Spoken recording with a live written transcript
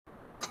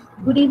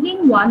Good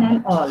evening, one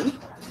and all.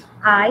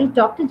 I,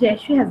 Dr.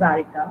 Jayashree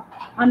Hazarika,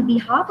 on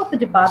behalf of the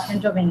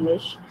Department of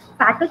English,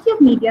 Faculty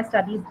of Media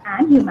Studies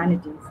and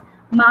Humanities,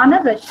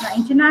 Manav Rachna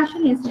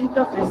International Institute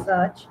of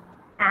Research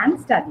and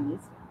Studies,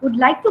 would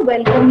like to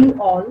welcome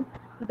you all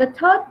to the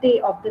third day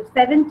of the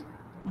seventh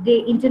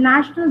day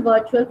International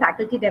Virtual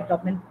Faculty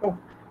Development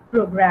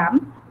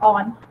Program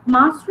on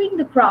Mastering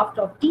the Craft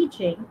of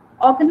Teaching,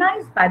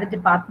 organized by the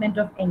Department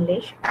of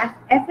English at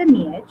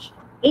FMEH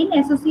in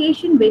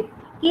association with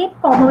Cape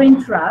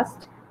Comorin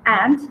Trust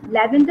and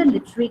Lavender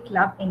Literary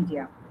Club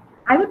India.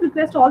 I would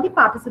request all the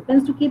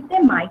participants to keep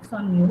their mics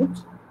on mute.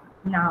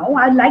 Now,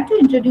 I'd like to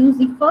introduce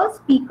the first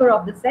speaker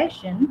of the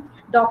session,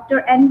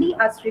 Dr. Andy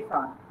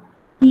Asrifan.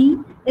 He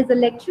is a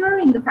lecturer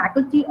in the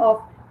Faculty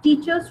of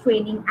Teachers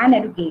Training and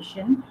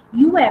Education,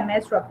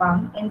 UMS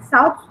Rapang in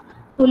South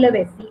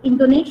Sulawesi,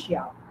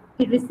 Indonesia.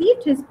 He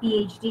received his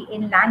PhD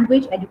in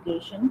Language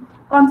Education,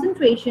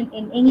 concentration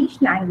in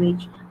English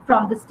language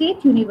from the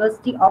State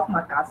University of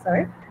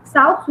Makassar,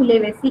 South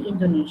Sulawesi,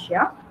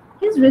 Indonesia.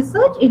 His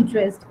research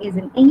interest is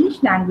in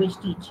English language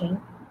teaching,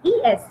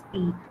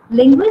 ESP,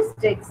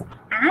 linguistics,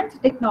 and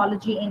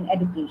technology in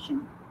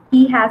education.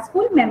 He has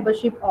full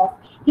membership of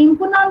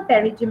Himpunan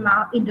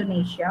Penerjemah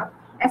Indonesia,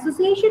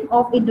 Association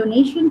of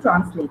Indonesian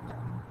Translators.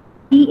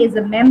 He is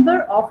a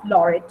member of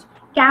Laureate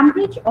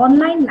Cambridge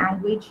Online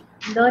Language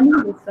Learning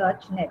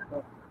Research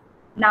Network.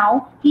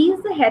 Now, he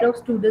is the head of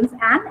students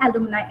and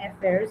alumni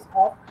affairs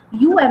of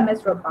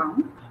UMS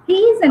Rapang. He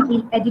is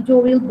an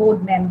editorial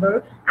board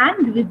member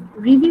and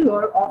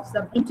reviewer of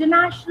some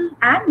international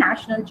and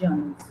national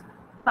journals.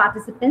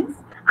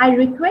 Participants, I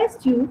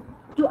request you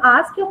to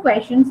ask your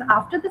questions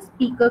after the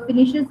speaker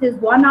finishes his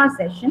 1 hour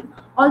session.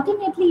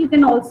 Alternately, you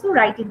can also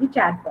write in the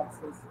chat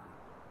boxes.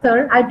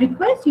 Sir, I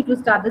request you to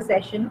start the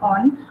session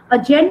on a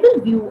general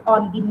view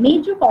on the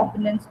major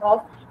components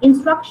of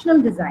instructional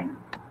design.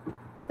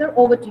 Sir,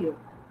 over to you.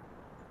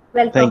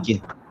 Thank Welcome.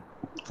 you.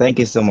 Thank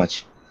you so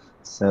much.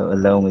 So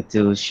allow me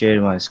to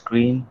share my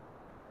screen.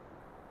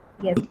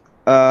 Yes.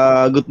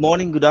 Good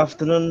morning, good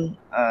afternoon,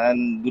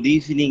 and good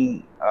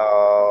evening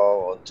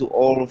to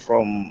all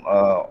from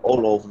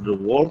all over the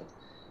world.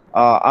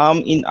 I'm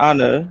in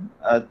honor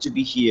to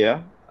be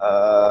here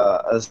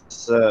as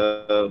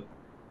a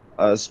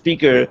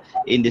speaker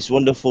in this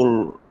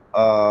wonderful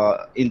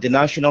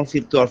international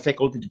virtual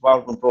faculty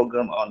development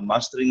program on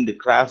mastering the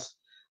craft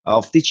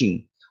of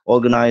teaching,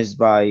 organized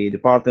by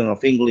Department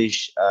of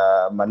English,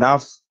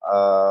 Manaf,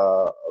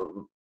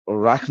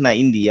 Rakhna,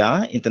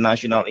 India,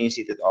 International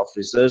Institute of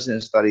Research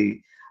and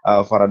Study,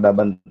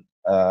 Faradaban,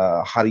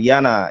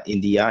 Haryana,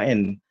 India,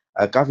 and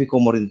Kavi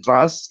Komorin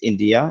Trust,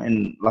 India,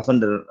 and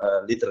Lavender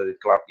Literary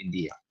Club,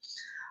 India.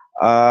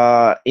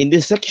 In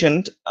this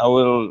section, I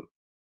will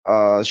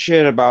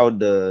share about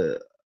the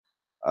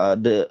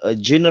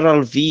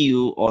general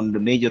view on the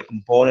major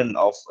component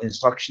of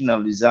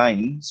instructional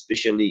design,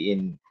 especially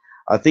in.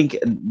 I think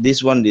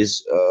this one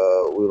is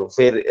will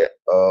very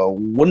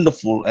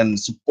wonderful and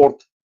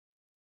support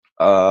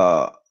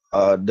uh,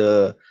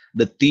 the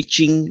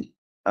teaching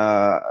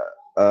uh,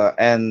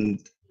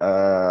 and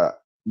the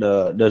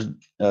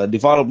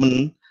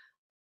development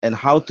and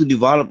how to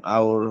develop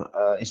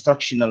our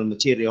instructional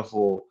material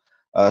for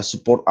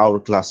support our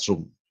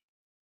classroom.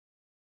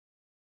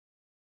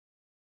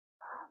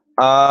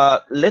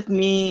 Let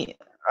me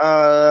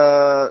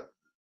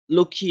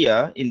look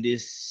here in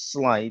this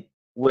slide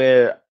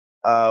where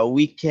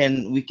we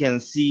can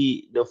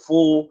see the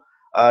four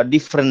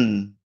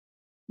different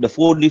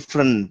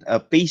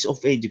pace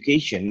of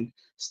education,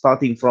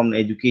 starting from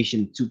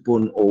education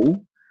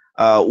 2.0,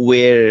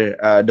 where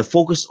the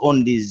focus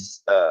on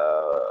this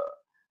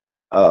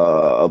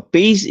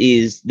pace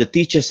is the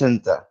teacher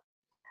center,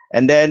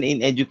 and then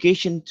in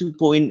education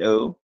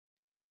 2.0,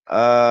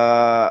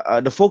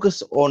 the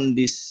focus on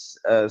this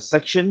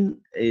section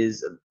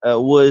is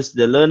was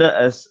the learner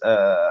as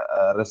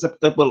a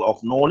receptacle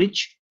of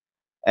knowledge,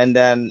 and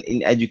then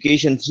in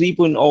education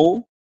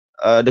 3.0,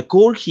 the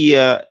core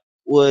here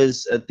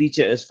was a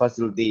teacher as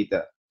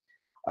facilitator.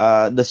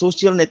 The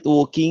social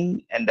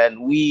networking, and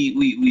then we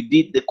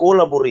did the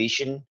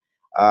collaboration.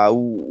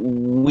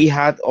 We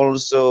had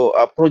also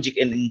a project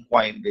and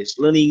inquiry based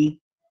learning,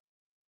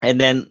 and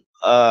then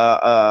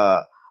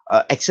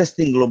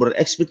accessing global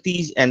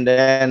expertise, and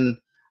then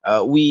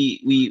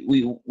we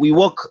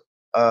work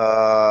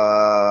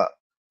uh,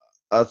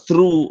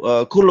 through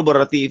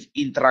collaborative,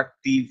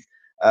 interactive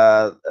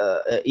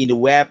in the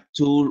web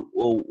tool,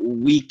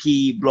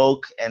 wiki,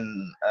 blog,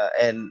 and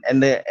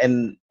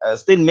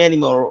still many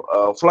more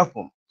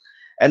platform.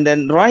 And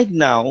then right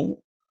now,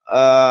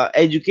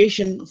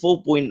 education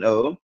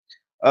 4.0,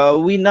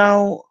 we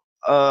now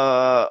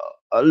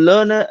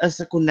learner as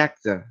a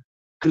connector,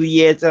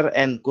 creator,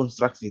 and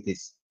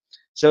constructivist.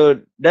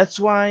 So that's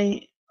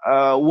why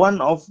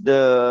one of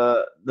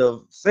the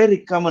very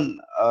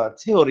common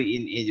theory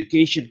in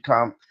education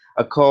called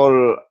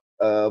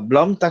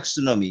Bloom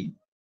taxonomy.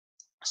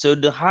 So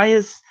the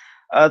highest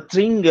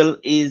triangle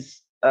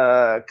is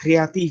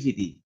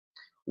creativity,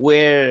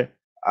 where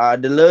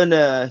the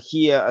learner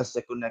here as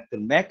a content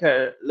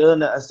maker,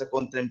 learner as a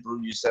content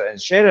producer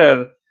and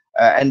sharer,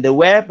 and the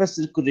web as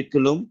a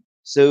curriculum.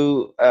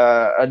 So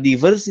a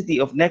diversity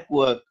of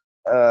network.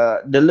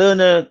 The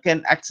learner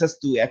can access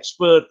to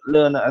expert,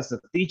 learner as a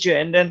teacher,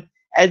 and then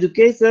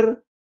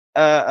educator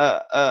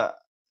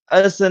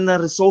as a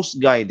resource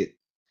guide.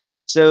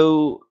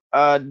 So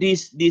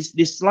this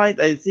slide,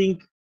 I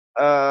think,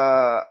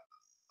 as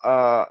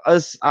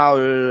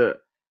our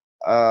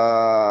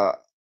uh,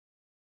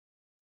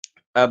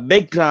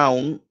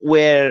 background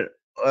where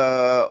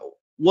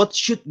what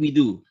should we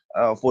do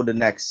for the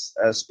next,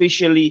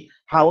 especially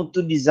how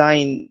to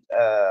design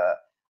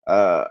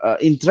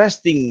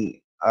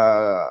interesting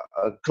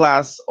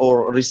class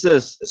or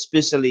research,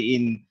 especially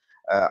in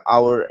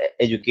our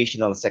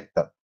educational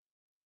sector.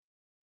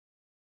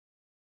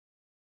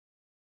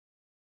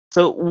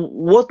 So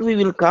what we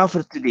will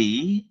cover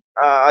today,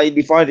 I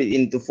divided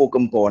into four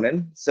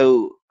components.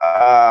 So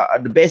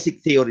the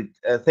basic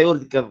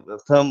theoretical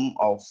term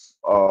of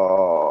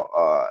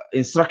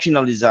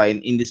instructional design.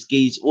 In this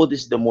case, what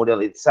is the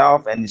model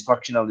itself and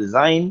instructional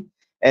design,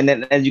 and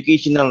then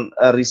educational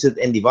research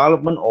and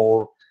development,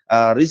 or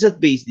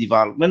research-based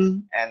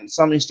development, and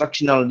some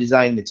instructional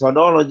design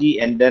methodology,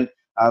 and then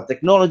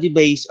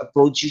technology-based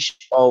approaches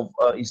of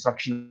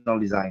instructional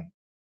design.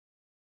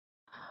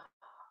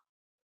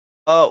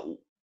 uh,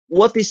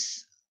 what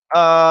is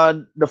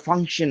the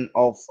function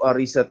of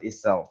research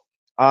itself?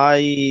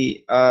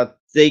 I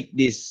take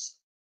this,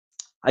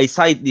 I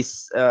cite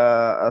this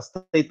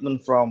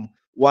statement from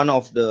one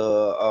of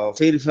the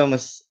very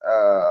famous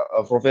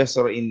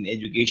professor in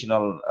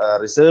educational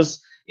research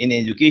in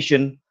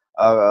education,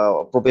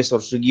 Professor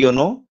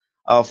Sugiono,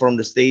 from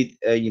the State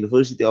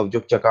University of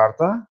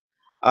Yogyakarta.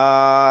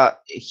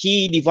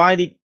 He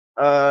divided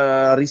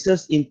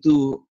research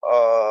into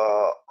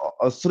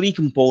three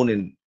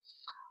components.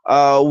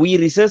 We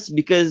research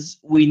because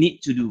we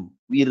need to do.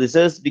 We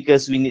research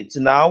because we need to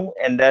know,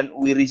 and then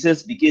we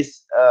research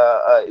because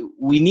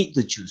we need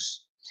to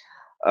choose.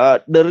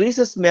 The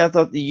research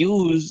method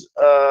used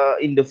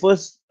in the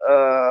first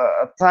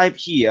type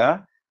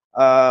here,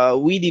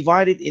 we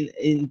divide it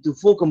into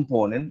four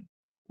components.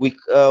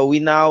 We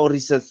now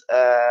research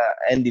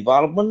and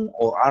development,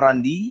 or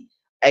R&D,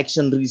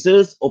 action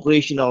research,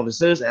 operational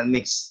research, and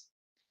mix.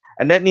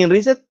 And then in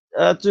research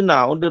to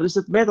now, the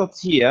research methods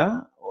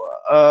here,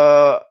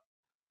 uh,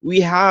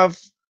 we have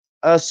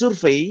a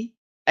survey,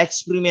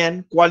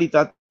 experiment,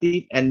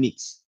 qualitative, and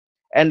mix.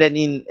 And then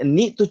in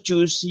need to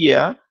choose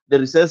here, the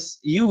research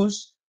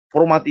use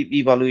formative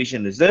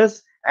evaluation research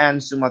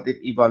and summative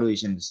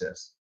evaluation research.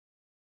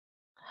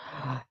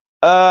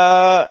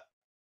 Uh,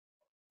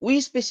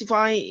 we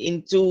specify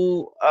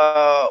into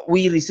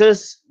we research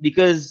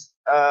because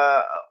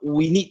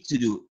we need to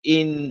do.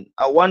 In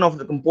one of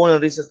the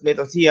component research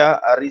methods here,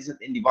 research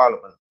and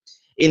development.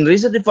 In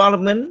research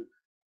development,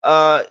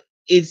 uh,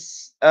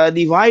 it's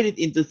divided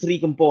into three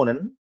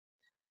components.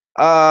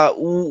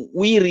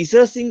 We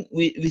researching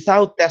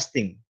without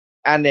testing,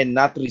 and then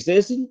not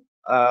researching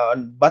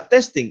but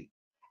testing.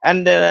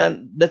 And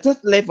then the third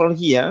level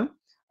here,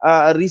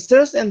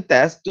 research and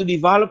test to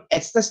develop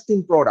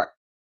existing product.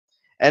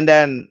 And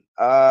then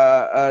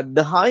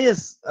the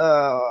highest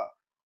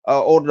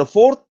or the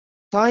fourth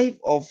type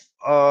of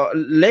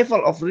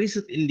level of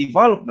research in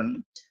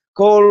development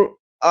called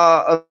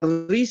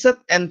research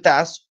and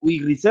test.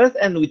 We research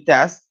and we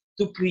test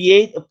to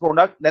create a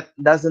product that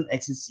doesn't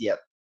exist yet.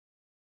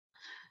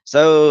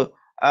 So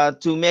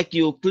to make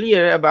you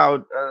clear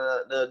about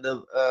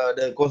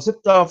the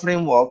conceptual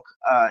framework,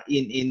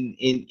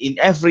 in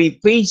every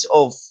page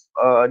of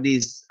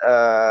this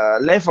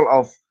level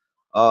of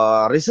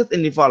research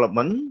and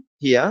development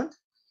here,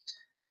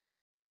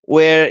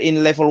 where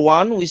in level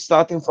one we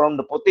starting from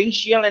the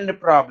potential and the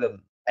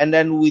problem, and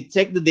then we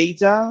take the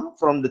data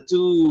from the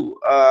two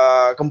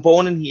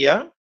component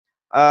here,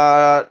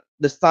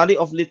 the study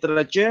of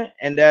literature,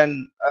 and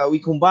then we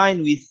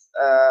combine with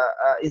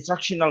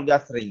instructional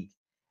gathering,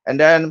 and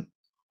then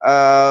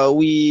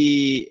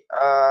we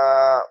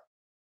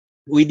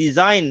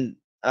design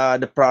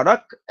the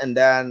product, and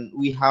then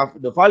we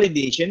have the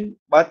validation,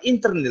 but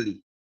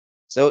internally.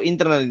 So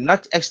internally,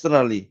 not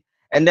externally.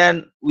 And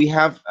then we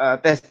have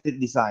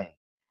tested design.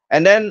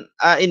 And then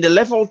in the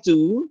level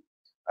two,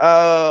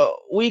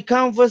 we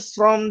canvas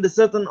from the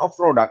certain of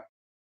product.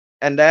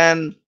 And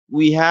then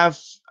we have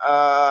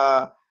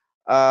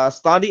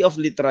study of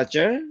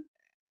literature.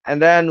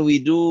 And then we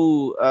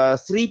do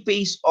 3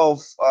 phases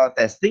of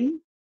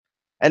testing.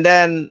 And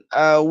then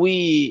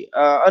we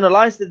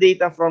analyze the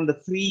data from the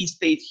 3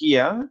 states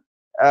here.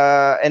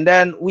 And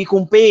then we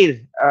compare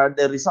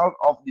the result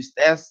of this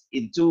test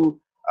into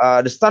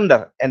the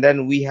standard, and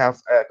then we have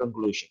a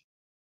conclusion.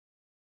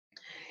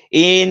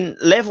 In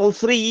level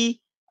three,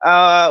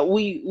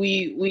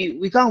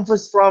 we come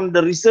first from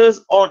the research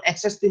on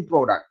existing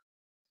product,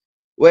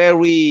 where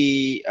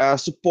we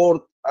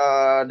support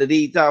the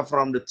data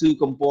from the two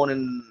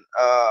component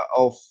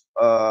of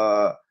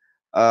uh,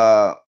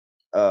 uh,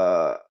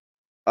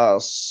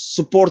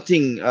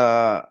 supporting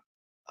uh,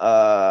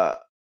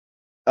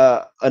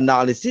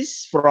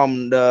 analysis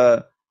from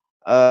the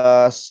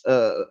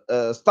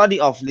study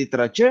of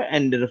literature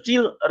and the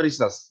field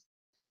research.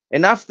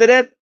 And after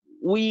that,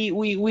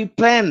 we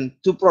plan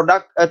to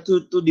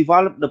to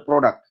develop the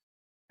product,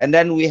 and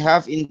then we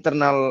have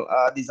internal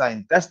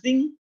design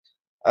testing,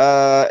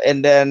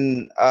 and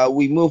then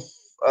we move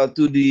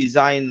to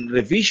design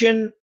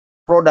revision,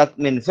 product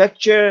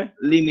manufacture,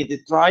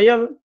 limited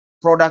trial,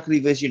 product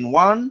revision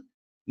 1,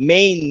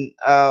 main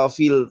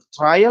field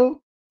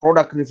trial,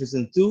 product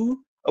revision 2,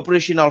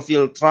 operational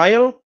field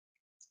trial,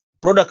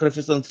 product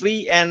revision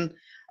 3, and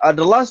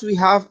the last we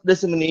have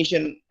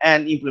dissemination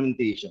and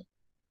implementation.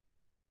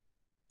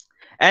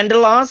 And the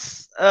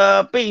last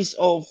phase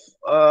of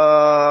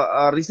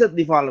research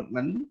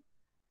development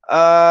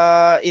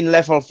in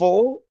level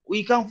 4,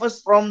 we come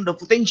first from the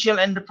potential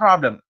and the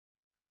problem.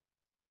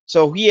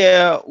 So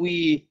here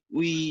we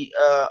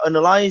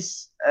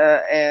analyze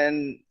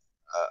and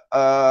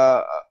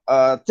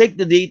take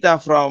the data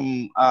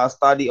from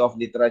study of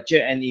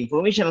literature and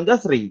information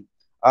gathering,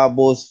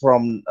 both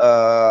from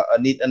a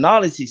need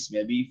analysis,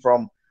 maybe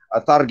from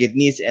target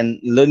needs and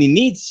learning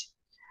needs.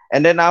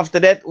 And then after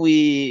that,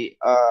 we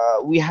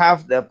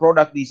have the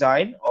product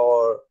design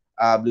or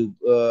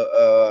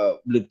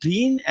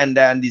blueprint, and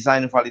then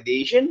design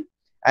validation,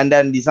 and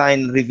then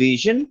design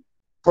revision,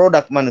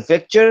 product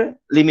manufacture,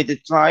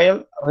 limited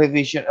trial,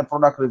 revision,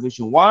 product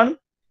revision 1,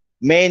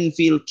 main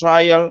field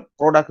trial,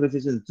 product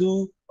revision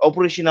 2,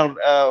 operational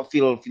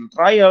field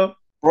trial,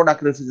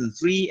 product revision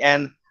 3,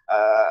 and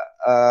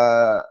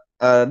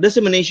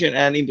dissemination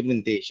and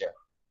implementation.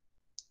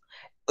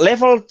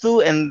 Level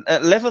 2 and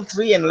level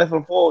 3 and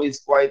level 4 is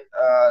quite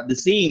the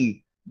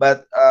same,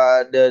 but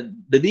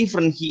the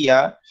difference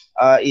here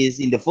is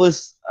in the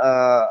first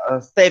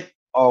step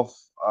of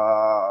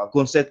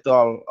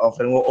conceptual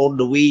framework, all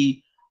the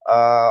way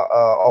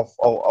of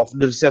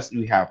the research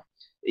we have.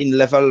 In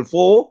level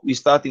 4, we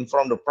starting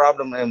from the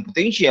problem and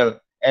potential,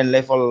 and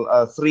level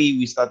 3,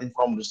 we starting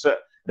from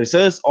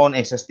research on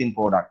existing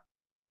product.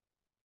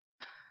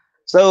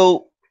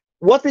 So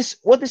what is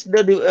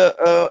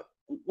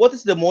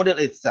the model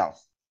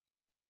itself?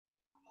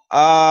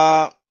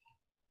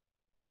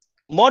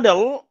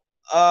 Model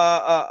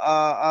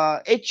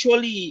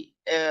actually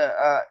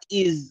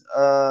is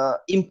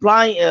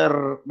implying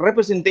a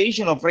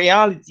representation of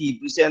reality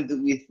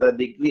presented with a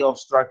degree of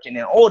structure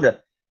and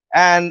order.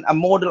 And a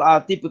model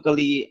are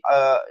typically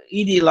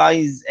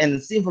idealized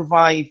and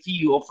simplified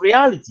view of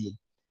reality.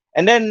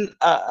 And then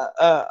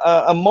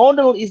a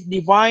model is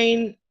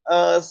defined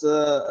as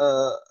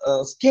a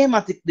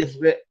schematic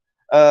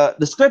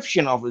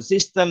description of a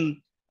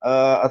system,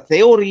 a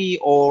theory,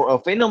 or a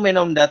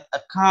phenomenon that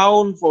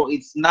account for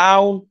its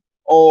noun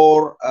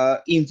or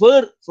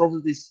infer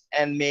properties,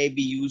 and may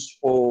be used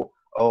for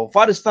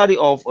further study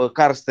of a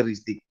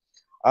characteristic.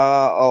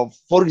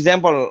 For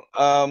example,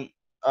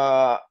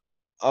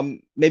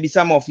 maybe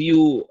some of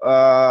you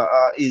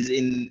is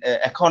in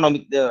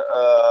economic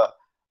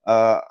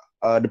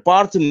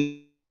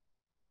department.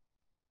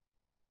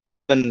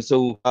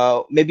 So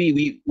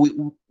maybe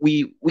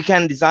we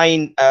can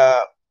design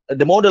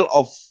the model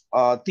of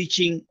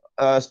teaching,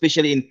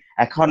 especially in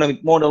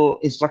economic model,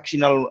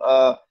 instructional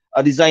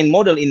design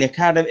model in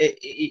academic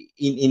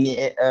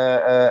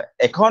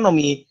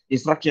economy,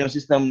 instructional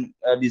system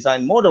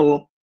design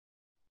model.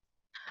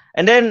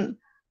 And then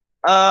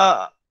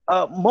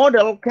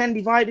model can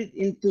divide it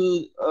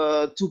into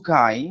two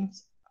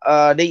kinds.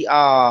 They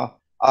are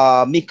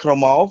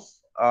micromorph,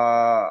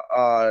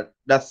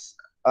 that's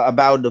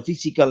about the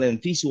physical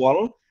and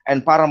visual,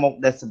 and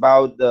paramorph, that's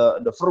about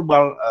the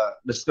verbal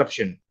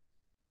description.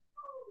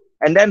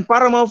 And then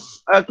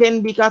paramorph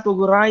can be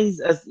categorized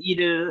as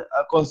either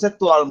a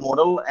conceptual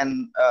model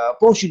and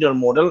procedural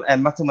model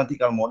and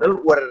mathematical model,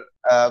 where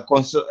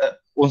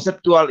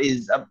conceptual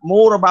is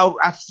more about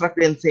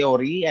abstract and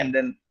theory, and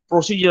then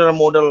procedural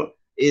model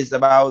is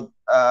about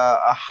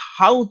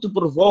how to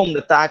perform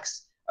the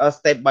task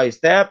step by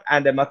step,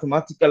 and the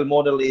mathematical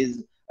model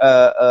is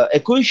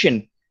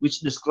equation which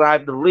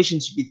describe the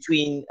relationship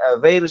between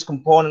various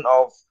components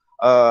of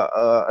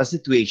a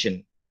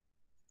situation.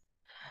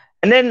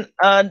 And then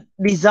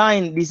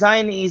design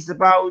is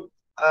about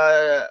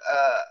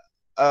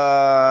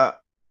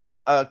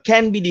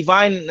can be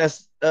defined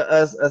as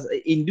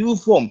in due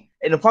form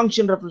in a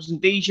function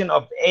representation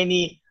of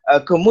any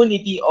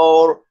community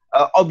or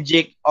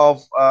object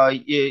of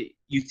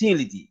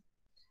utility.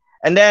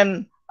 And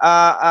then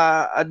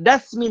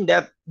that means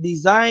that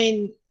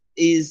design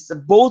is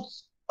both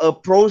a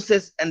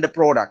process and the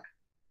product.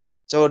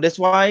 So that's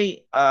why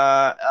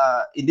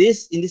in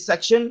this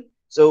section,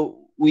 so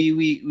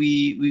we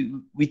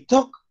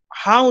talk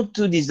how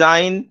to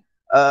design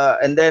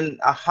and then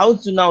how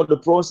to know the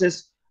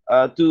process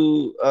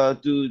to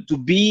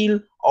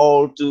build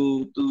or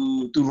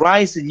to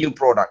rise a new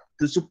product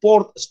to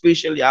support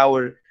especially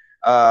our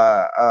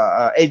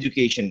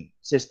education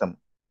system.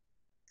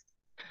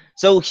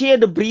 So here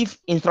the brief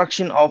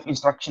instruction of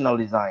instructional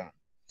design.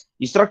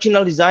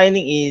 Instructional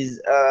designing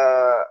is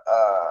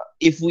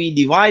if we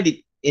divide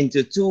it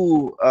into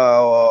two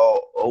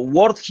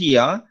words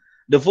here,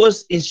 The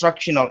first,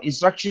 instructional.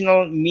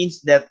 Instructional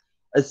means that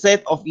a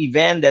set of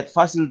events that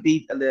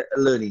facilitate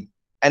learning.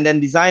 And then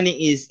designing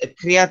is a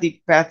creative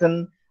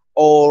pattern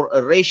or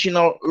a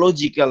rational,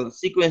 logical,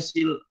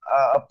 sequential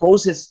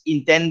process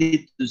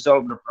intended to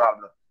solve the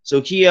problem.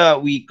 So here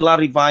we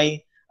clarify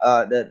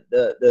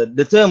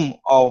the term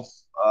of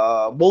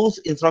both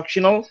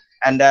instructional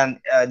and then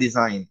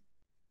design.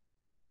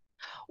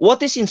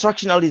 What is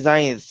instructional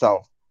design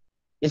itself?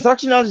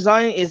 Instructional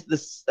design is the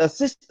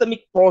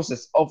systemic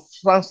process of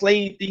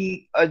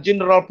translating a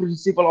general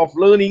principle of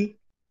learning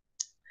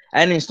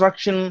and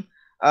instruction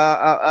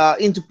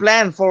into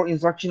plan for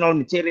instructional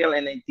material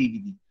and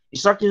activity.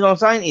 Instructional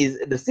design is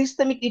the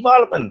systemic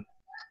development,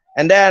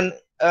 and then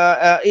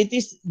it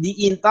is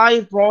the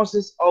entire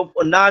process of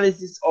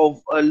analysis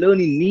of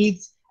learning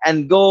needs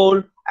and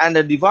goal and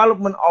the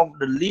development of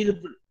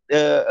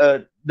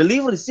the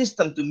delivery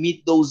system to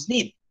meet those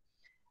needs.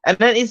 And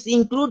then it's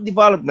include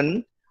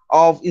development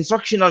of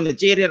instructional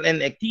material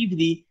and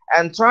activity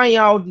and try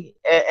out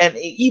and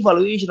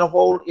evaluation of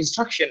all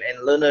instruction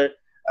and learner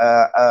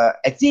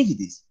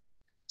activities.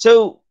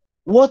 So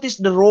what is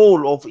the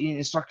role of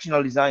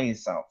instructional design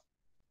itself?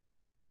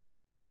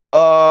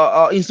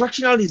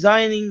 Instructional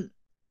designing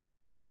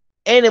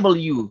enable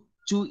you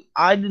to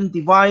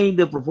identify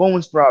the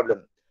performance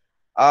problem,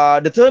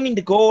 determine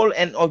the goal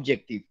and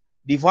objective,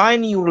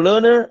 define your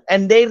learner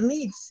and their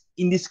needs,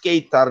 in this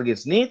case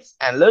targets needs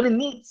and learning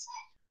needs,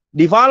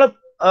 develop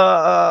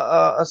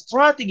a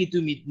strategy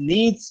to meet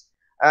needs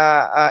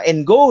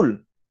and goal,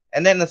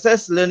 and then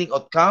assess learning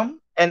outcome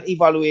and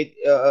evaluate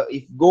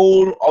if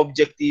goal,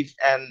 objective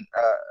and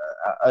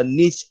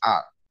needs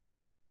are.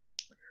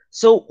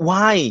 So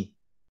why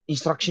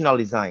instructional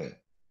design?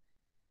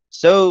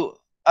 So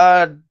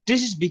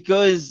this is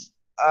because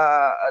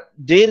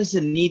there is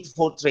a need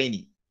for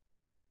training.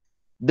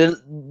 The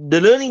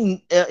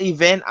learning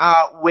event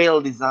are well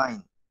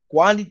designed,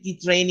 quality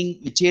training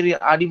material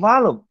are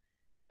developed,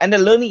 and the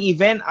learning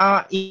event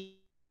are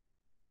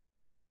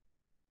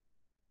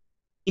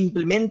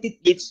implemented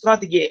with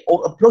strategy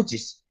or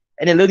approaches,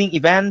 and the learning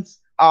events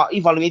are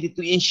evaluated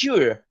to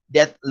ensure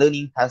that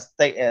learning has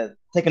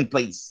taken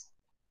place.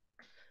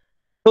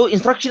 So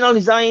instructional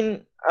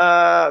design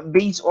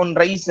based on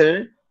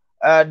RACER,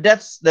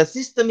 that's the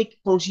systemic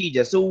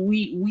procedure. So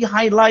we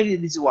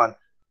highlighted this one,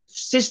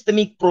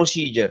 systemic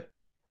procedure,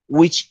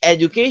 which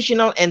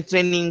educational and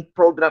training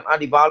program are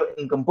developed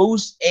and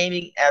composed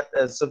aiming at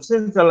a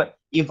substantial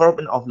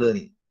improvement of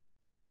learning.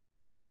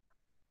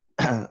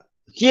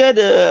 Here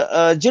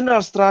the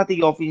general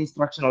strategy of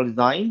instructional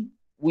design,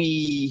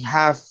 we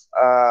have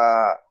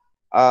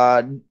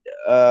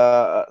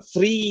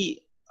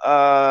three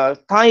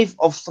type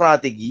of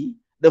strategy.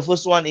 The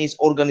first one is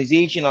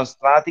organizational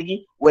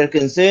strategy. We're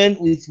concerned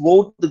with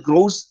both the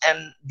growth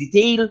and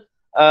detailed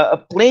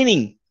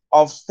planning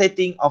of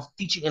setting of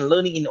teaching and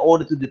learning in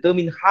order to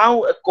determine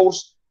how a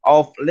course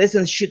of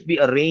lessons should be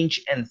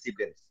arranged and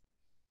sequenced.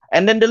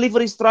 And then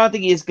delivery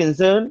strategy is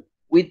concerned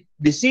with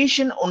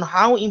decision on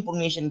how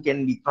information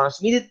can be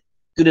transmitted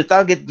to the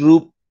target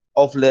group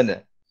of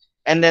learner.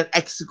 And then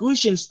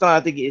execution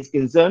strategy is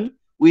concerned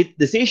with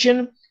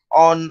decision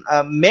on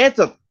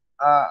method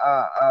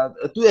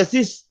to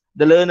assist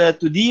the learner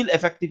to deal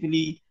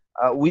effectively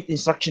with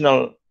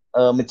instructional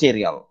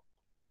material.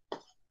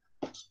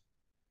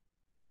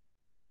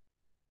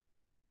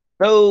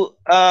 So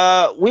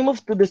we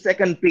move to the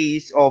second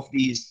piece of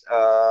this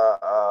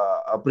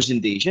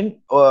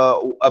presentation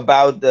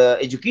about the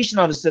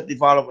educational research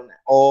development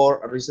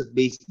or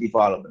research-based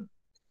development.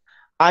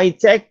 I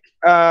take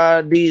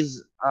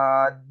this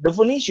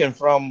definition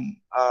from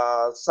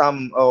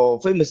some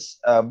famous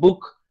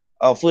book.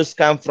 First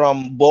come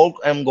from Bolk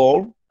and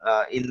Gold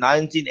in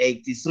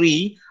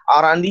 1983.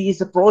 R&D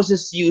is a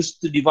process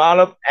used to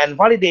develop and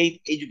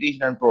validate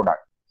educational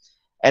product.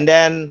 And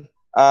then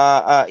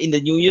in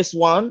the newest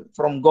one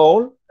from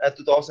Gold,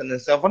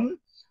 2007,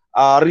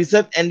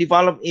 research and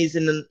development is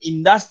an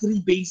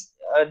industry-based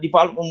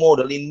development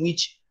model in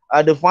which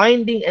the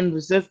finding and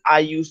research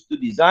are used to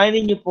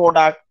designing a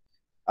product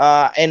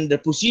and the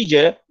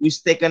procedure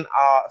which taken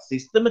are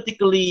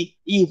systematically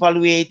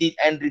evaluated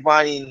and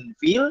refined in the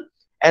field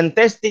and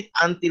tested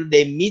until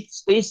they meet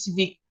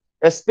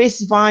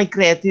specified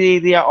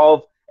criteria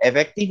of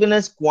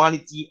effectiveness,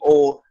 quality,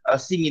 or a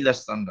similar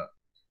standard.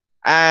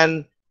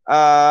 And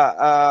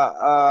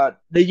the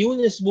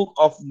UNES book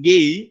of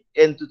Gay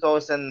in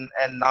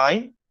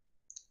 2009,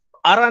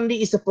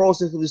 R&D is a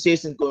process of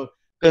researching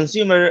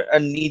consumer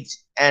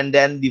needs and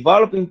then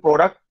developing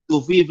product to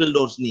fulfill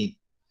those needs.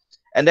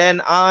 And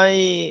then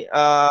I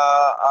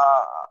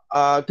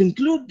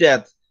conclude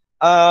that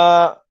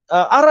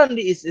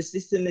R&D is a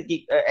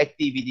systematic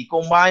activity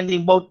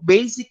combining both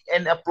basic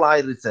and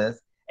applied research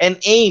and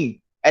aim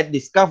at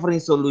discovering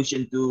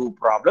solution to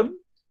problem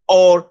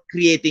or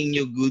creating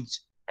new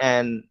goods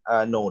and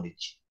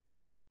knowledge.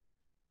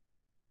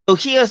 So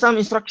here are some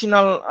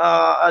instructional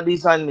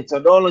design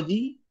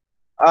methodology.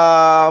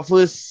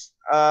 First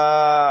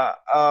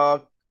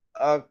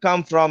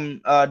come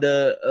from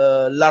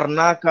the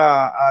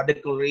Larnaca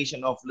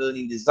Declaration of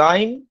Learning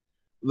Design.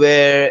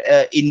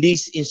 where in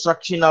this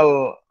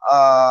instructional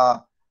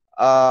a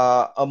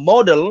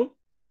model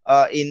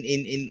on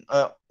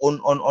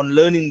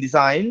learning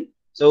design.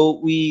 So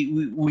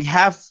we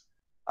have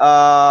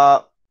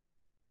uh,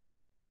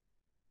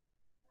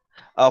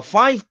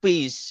 5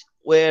 P's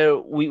where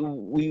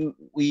we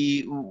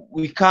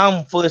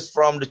come first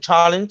from the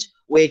challenge,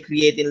 where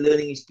creating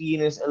learning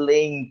experience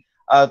aligned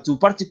to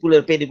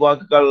particular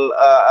pedagogical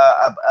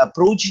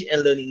approach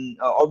and learning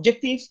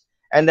objectives,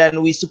 and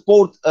then we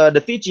support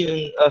the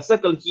teaching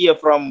circle here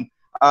from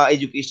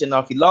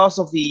educational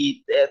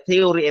philosophy,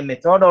 theory and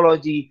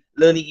methodology,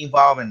 learning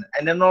environment,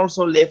 and then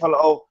also level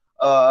of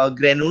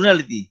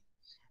granularity.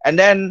 And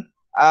then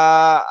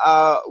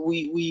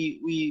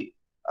we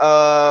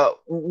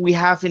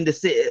have in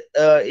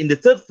the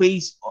third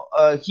phase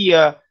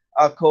here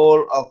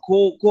called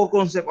core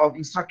concept of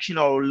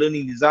instructional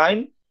learning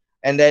design,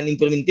 and then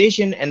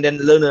implementation, and then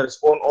learner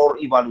response or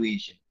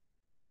evaluation.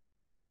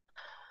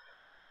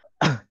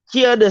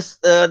 Here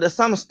the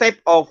some step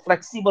of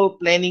flexible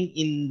planning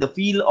in the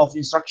field of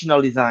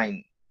instructional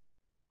design.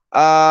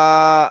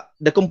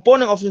 The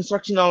component of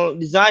instructional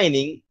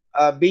designing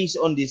based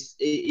on this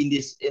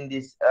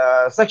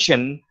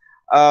section,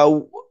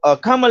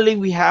 commonly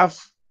we have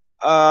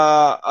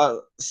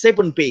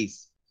 7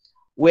 P's,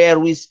 where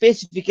with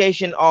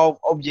specification of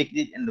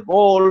objective and the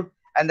goal,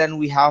 and then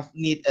we have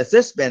need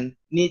assessment.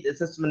 Need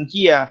assessment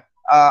here,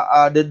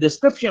 the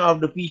description of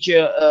the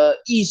feature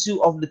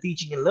issue of the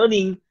teaching and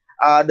learning,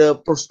 the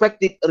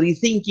prospective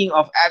rethinking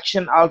of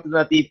action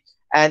alternative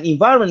and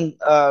environment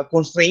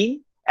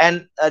constraint,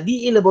 and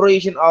the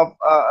elaboration of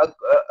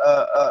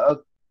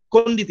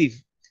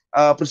cognitive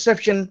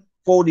perception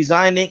for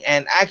designing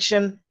and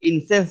action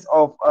in sense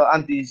of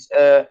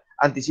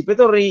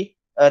anticipatory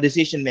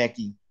decision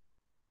making.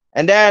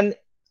 And then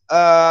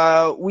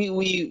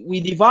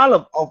we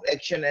develop of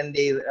action and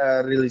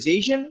their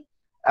realization,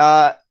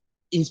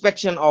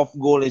 inspection of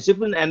goal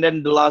achievement, and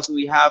then the last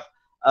we have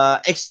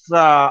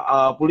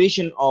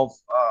extrapolation of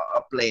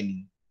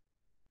planning.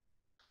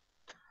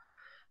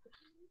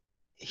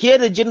 Here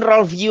the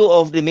general view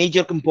of the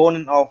major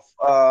component of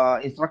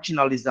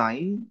instructional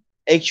design.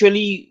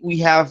 Actually, we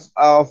have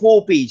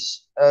 4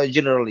 P's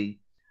generally.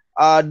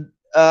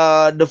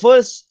 The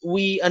first,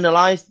 we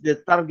analyze the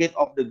target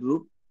of the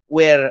group,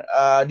 where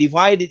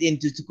divided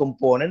into 2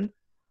 components.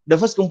 The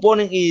first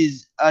component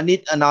is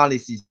need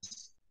analysis.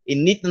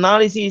 In need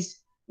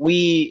analysis,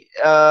 we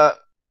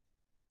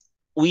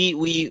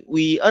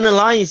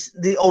analyze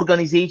the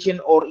organization,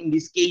 or in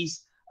this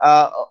case,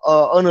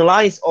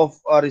 analyze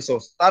of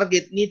resource,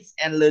 target needs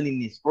and learning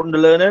needs from the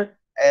learner,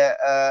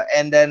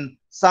 and then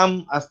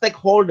some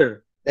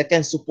stakeholder that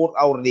can support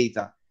our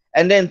data.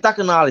 And then task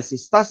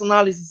analysis. Task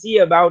analysis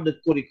here about the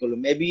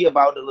curriculum, maybe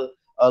about the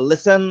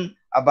lesson,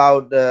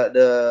 about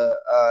the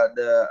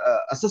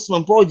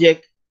assessment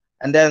project,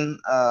 and then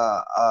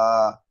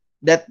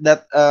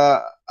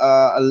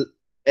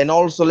and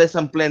also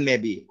lesson plan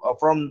maybe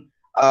from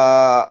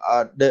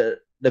the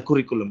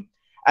curriculum.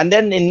 And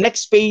then in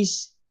next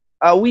phase,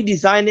 we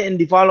design and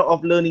develop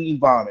of learning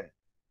environment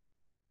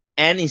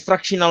and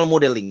instructional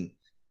modeling.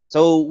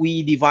 So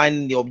we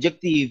define the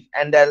objective,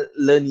 and then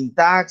learning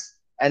tasks,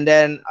 and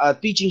then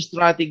teaching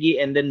strategy,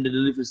 and then the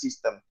delivery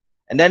system,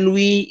 and then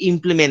we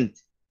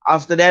implement.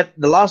 After that,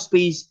 the last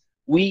phase,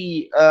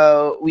 we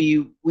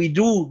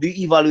do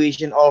the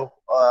evaluation of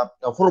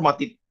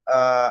formative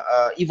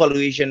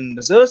evaluation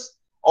research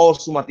or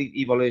summative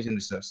evaluation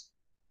research.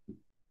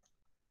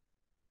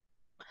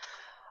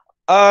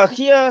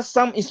 Here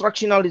some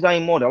instructional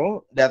design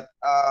model that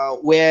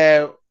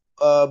were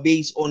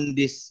based on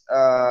this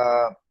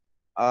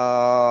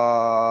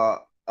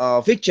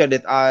picture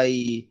that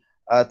I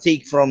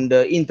take from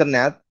the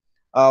internet,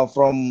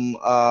 from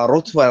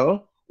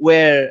Rothwell,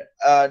 where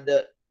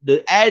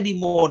the AD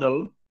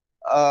model,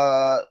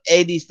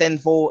 AD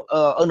stands for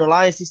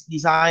analysis,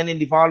 design, and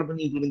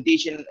development,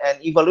 implementation,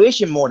 and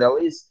evaluation model,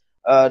 is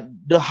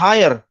the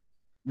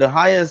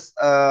highest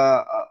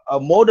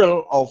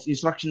model of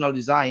instructional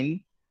design,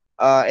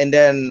 and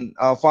then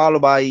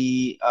followed by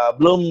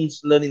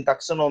Bloom's learning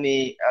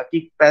taxonomy,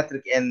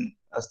 Kirkpatrick, and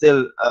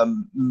still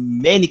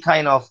many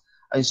kind of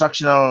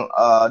instructional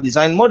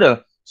design model,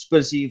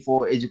 especially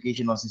for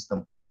educational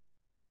system.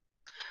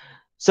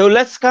 So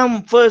let's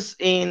come first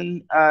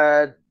in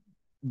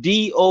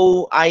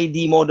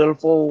DOID model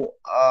for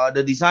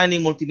the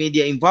designing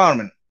multimedia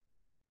environment.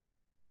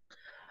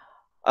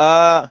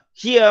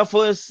 Here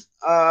first,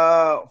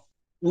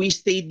 we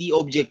state the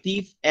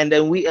objective, and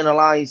then we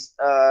analyze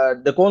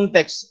the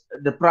context,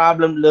 the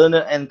problem,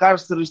 learner, and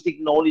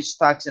characteristic, knowledge,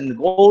 tasks, and the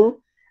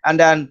goal. And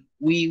then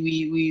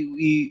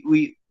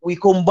we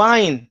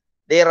combine.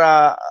 There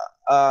are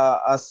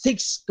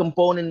 6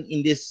 components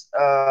in this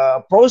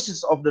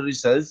process of the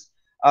research: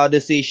 the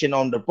session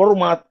on the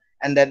format,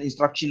 and then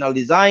instructional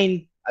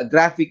design, a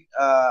graphic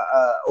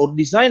or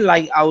design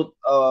layout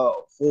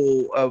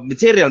for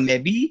material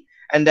maybe,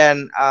 and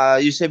then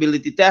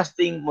usability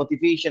testing,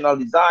 motivational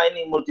design,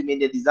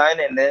 multimedia design,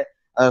 and the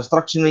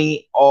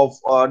structuring of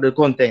the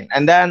content,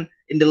 and then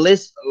in the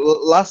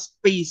last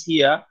phase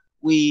here,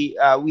 we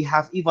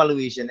have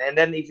evaluation, and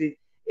then if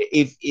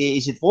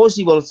is it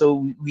possible,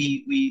 so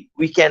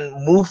we can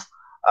move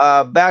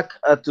back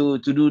to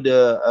do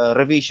the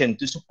revision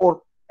to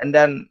support, and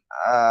then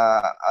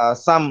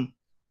some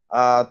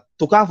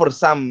to cover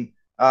some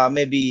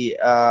maybe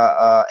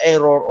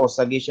error or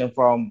suggestion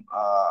from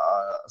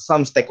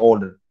some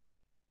stakeholder.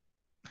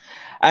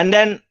 And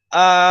then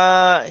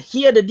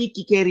here the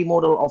Dickey Carey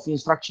model of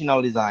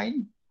instructional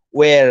design,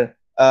 where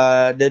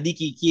the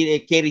Dickey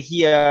Carey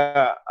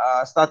here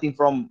starting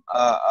from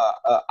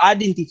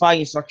identifying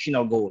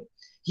instructional goal.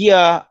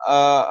 Here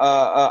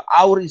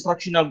our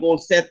instructional goal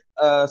set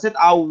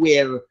out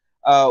where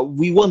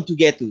we want to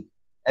get to,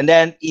 and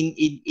then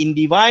in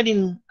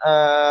dividing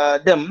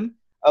them,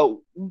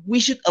 we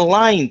should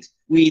align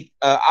with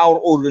our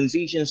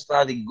organization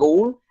strategic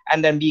goal,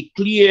 and then be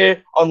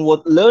clear on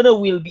what learner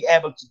will be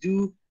able to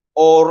do,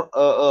 or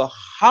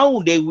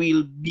how they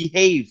will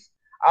behave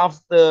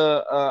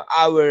after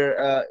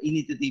our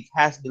initiative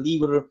has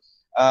delivered,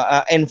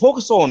 and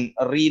focus on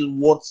real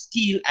world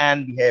skill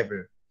and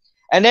behavior.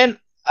 And then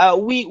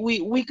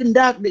we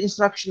conduct the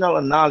instructional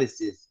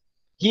analysis.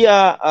 Here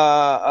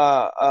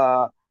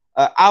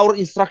our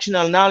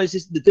instructional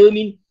analysis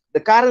determine the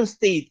current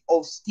state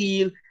of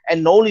skill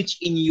and knowledge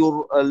in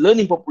your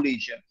learning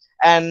population,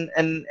 and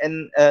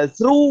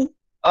through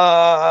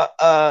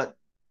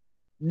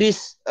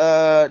this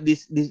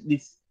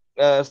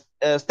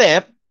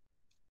step,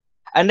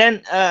 and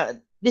then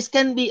this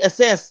can be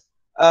assessed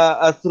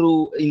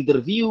through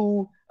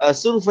interview,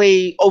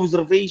 survey,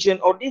 observation,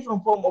 or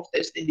different form of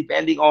testing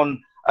depending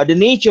on the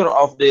nature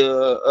of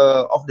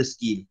the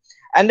skill.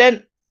 And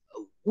then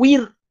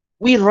we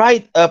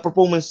write a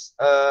performance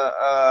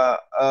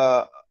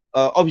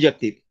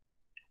objective,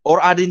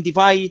 or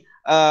identify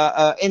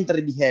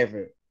entry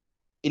behavior,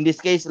 in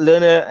this case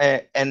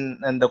learner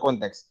and the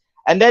context.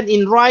 And then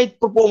in right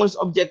performance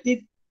objective,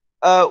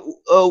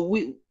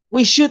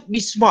 we should be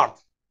smart,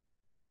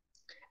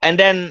 and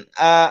then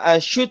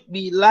should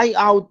be lay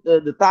out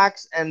the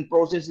tasks and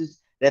processes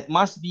that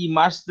must be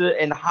mastered,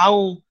 and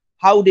how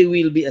they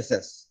will be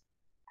assessed.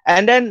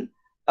 And then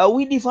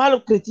we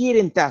develop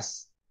criterion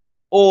tests,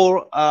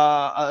 or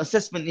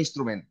assessment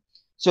instrument,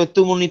 so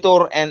to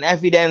monitor and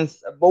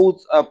evidence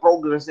both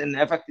progress and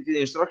effective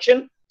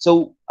instruction.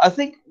 So I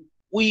think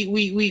we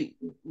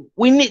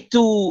need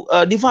to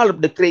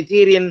develop the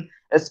criterion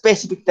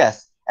specific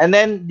test, and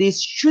then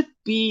this should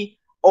be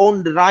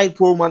on the right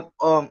format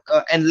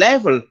and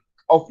level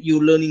of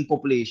your learning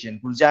population.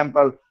 For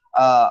example,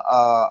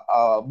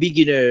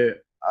 beginner,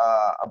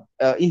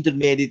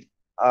 intermediate,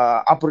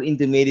 upper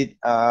intermediate,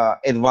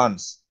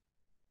 advanced.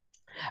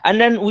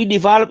 And then we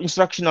develop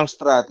instructional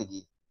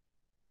strategy,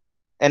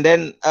 and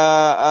then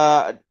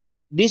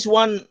this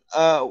one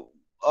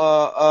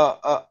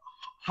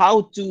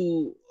how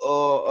to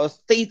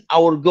state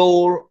our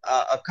goal,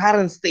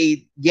 current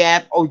state,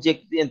 gap,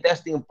 objective, and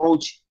testing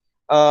approach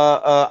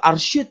are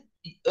should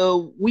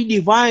we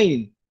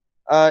define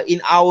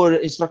in our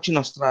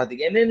instructional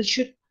strategy, and then it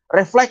should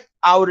reflect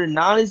our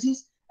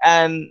analysis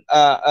and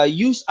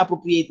use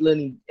appropriate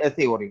learning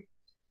theory.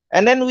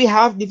 And then we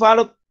have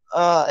developed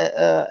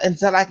and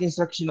select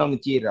instructional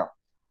material.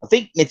 I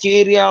think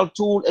material,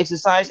 tool,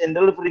 exercise, and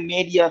delivery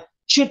media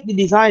should be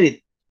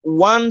decided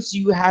once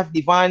you have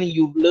defined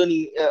your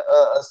learning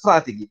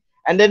strategy.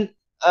 And then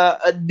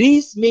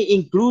these may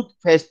include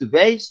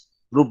face-to-face,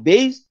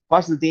 group-based,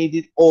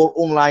 facilitated, or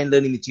online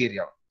learning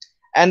material.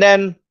 And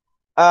then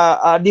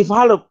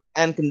develop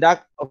and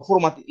conduct a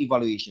formative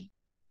evaluation.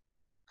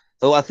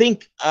 So I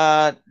think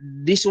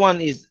this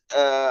one is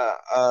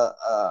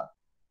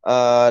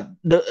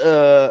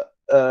the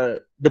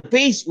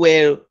pace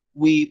where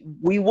we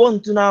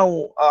want to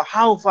know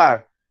how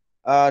far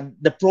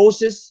the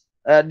process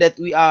that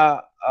we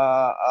are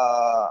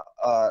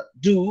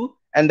do,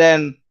 and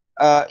then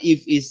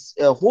if it's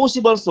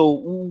possible, so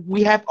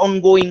we have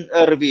ongoing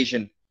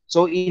revision.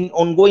 So in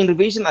ongoing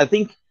revision, I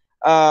think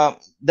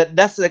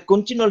that's a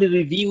continually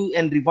review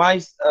and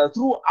revise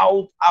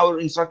throughout our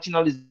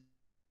instructional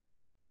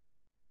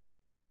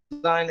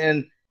design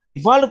and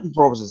development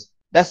process.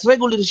 That's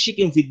regularly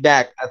seeking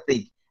feedback, I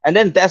think, and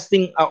then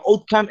testing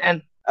outcome,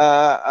 and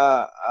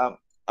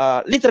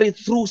literally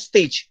through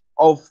stage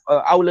of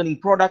our learning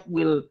product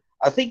will,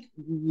 I think,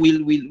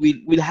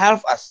 will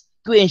help us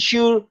to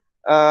ensure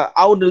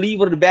our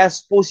deliver the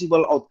best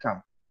possible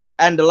outcome.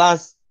 And the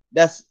last,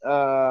 that's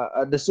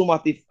the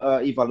summative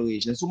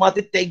evaluation.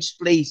 Summative takes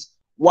place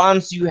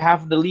once you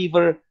have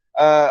delivered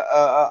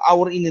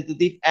our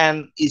initiative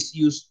and is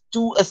used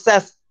to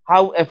assess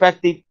how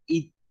effective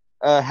it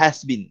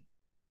has been.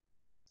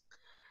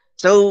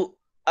 So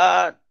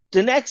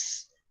the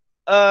next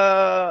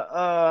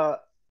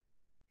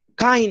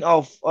kind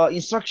of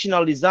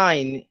instructional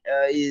design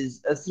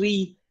is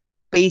three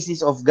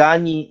phases of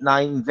Gani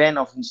 9 van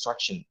of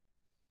instruction.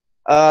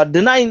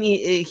 The 9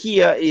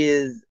 here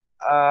is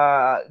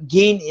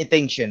gain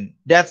attention.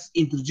 That's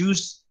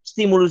introduce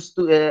stimulus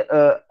to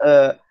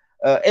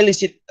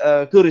elicit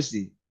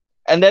curiosity,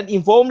 and then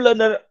inform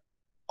learner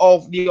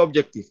of the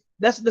objective.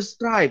 that's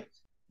describe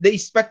the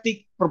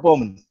expected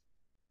performance,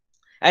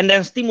 and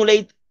then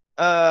stimulate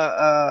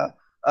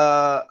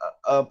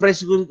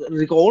pressure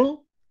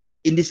recall,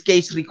 in this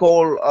case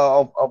recall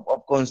of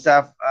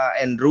concept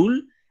and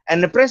rule,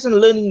 and the present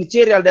learning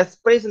material that's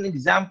present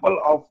example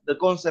of the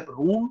concept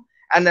rule,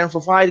 and then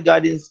provide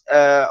guidance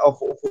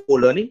for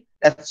learning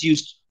that's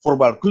used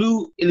verbal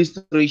clue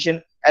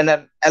illustration and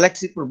then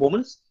elective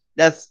performance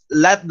that's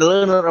let the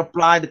learner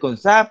apply the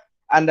concept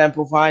and then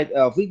provide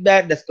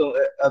feedback that's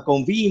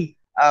convene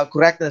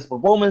correctness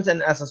performance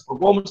and assess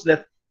performance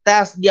that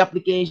test the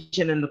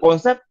application and the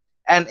concept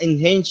and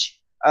enhance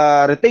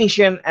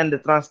retention and the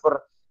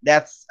transfer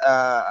that's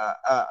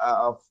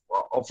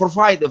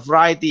provide a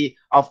variety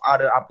of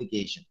other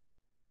applications.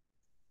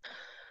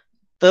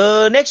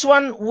 The next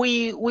one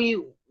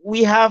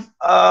we have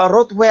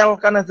Rothwell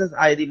Canada's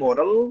ID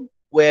model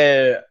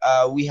where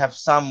we have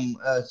some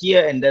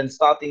here and then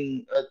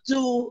starting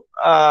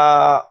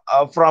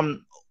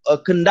from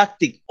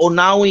conducting or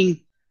knowing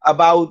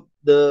about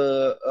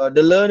the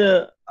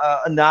learner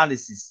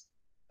analysis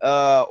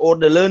or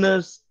the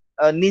learner's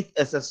need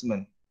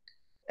assessment.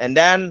 And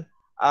then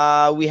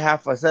we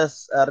have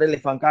assess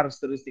relevant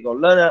characteristic of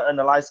learner,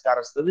 analyze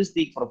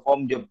characteristic,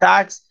 perform job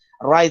tasks,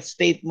 write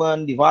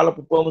statement, develop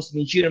performance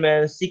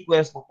measurement,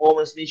 sequence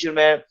performance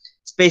measurement,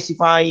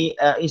 specify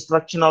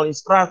instructional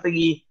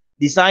strategy,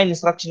 design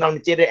instructional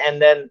material,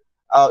 and then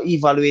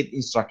evaluate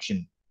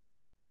instruction.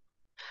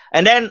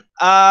 And then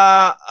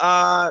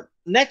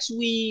next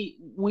we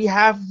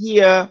have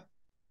here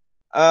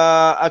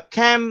a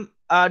CAM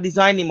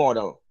designing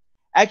model.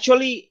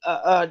 Actually,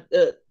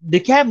 the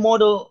CAM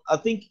model, I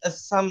think,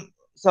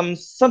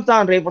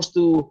 sometimes refers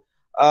to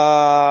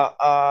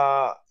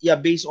yeah,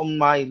 based on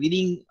my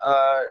reading,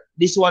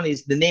 this one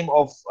is the name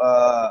of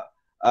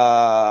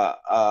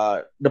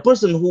the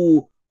person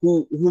who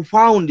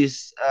found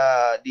this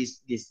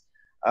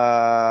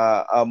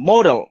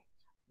model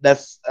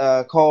that's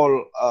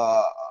called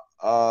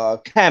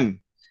CAM.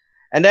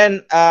 And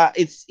then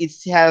it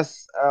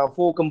has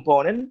 4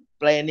 components: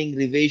 planning,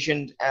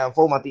 revision,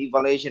 formative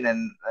evaluation,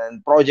 and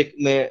project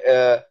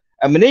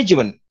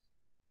management.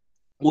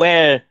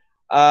 Where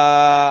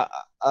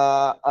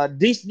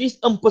this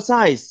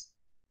emphasize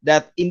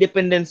that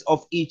independence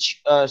of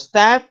each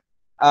step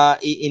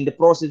in the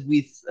process,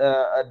 with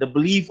the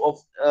belief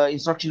of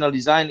instructional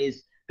design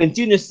is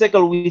continuous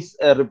cycle with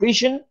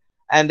repetition,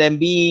 and then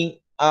being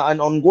an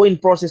ongoing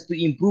process to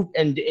improve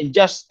and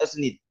adjust as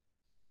needed.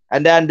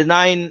 And then the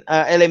 9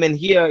 element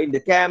here in the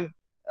CAM,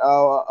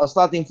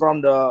 starting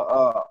from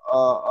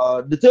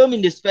the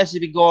determine the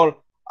specific goal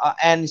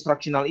and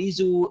instructional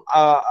issue,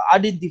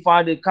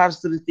 identify the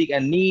characteristic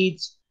and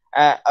needs,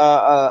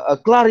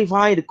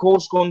 clarify the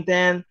course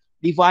content,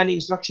 define the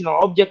instructional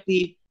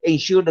objective,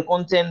 ensure the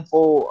content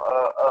for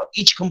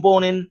each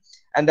component,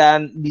 and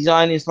then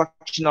design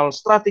instructional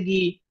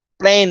strategy,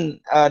 plan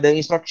the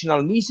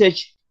instructional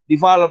message,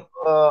 develop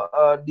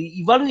the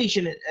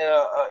evaluation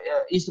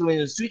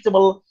instrument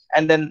suitable,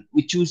 and then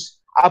we choose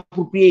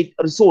appropriate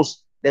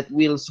resource that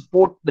will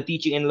support the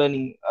teaching and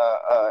learning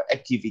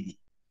activity.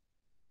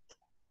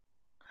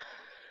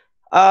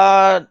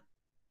 The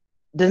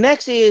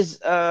next is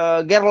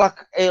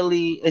Gerlach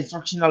early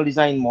instructional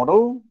design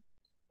model,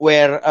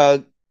 where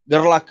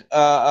Gerlach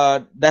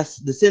that's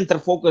the center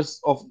focus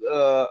of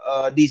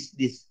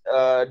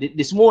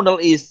this model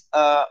is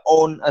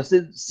on a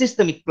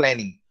systemic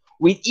planning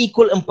with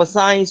equal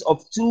emphasis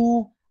of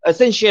 2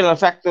 essential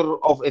factors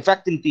of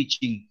effective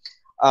teaching: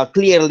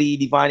 clearly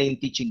defining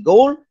teaching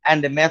goal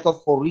and the method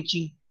for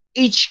reaching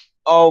each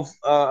of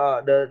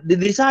the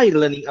desired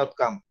learning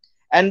outcome.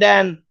 And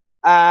then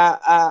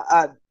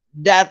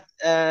that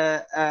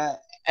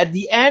at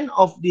the end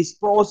of this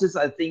process,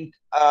 I think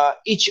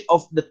each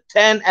of the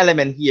 10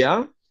 elements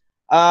here,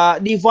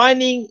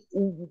 defining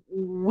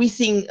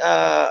within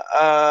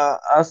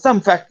some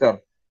factor,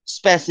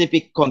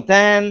 specific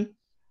content,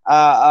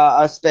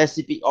 a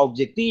specific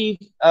objective,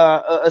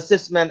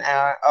 assessment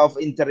of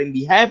interim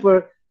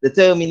behavior,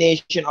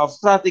 determination of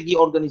strategy,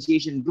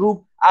 organization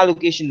group,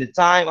 allocation the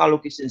time,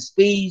 allocation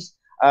space,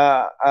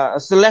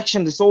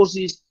 selection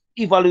resources,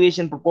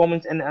 evaluation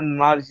performance, and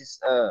analysis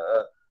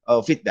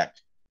feedback.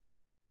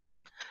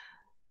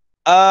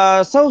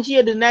 So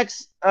here the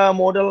next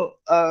model,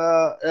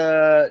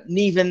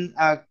 Niven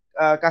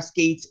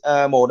cascade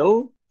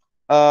model.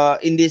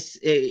 In this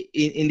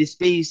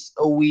space,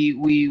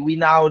 we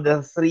now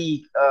the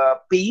 3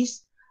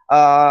 piece.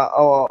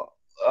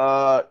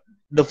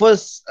 The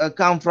first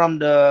come from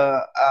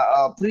the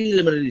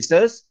preliminary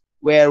research,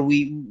 where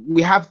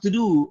we have to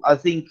do, I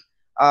think,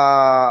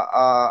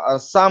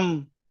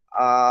 some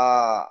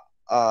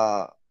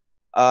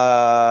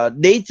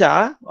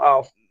data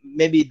of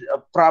maybe a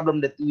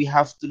problem that we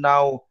have to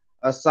now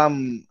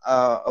some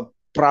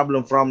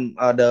problem from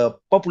the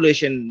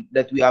population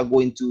that we are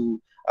going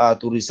to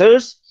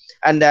research.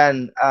 And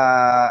then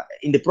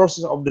in the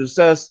process of the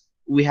research,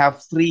 we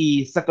have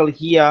 3 circles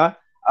here: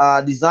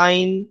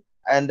 design,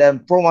 and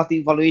then formative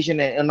evaluation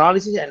and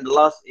analysis, and the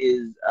last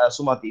is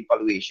summative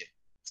evaluation.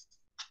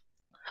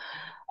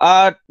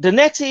 The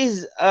next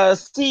is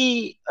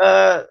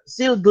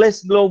seal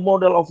glass globe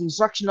model of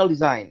instructional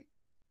design.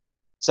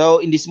 So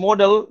in this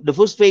model, the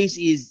first phase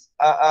is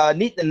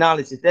need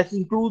analysis that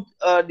includes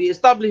the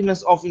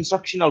establishment of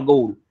instructional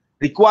goal,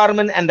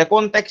 requirement, and the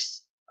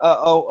context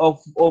for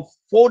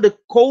the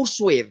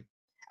courseware.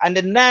 And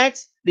the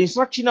next, the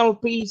instructional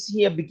phase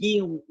here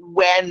begin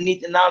when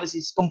need analysis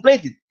is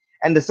completed.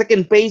 And the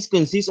second phase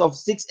consists of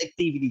 6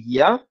 activities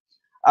here: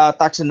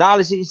 task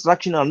analysis,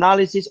 instructional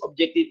analysis,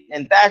 objective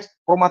and task,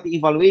 formative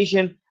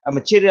evaluation,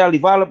 material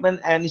development,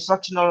 and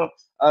instructional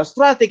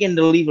strategy and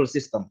delivery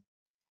system.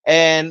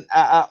 And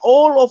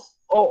all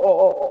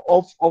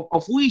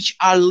of which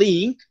are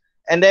linked,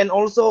 and then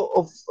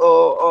also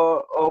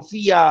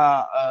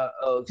via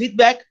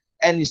feedback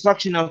and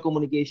instructional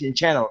communication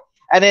channel.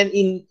 And then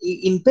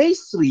in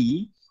phase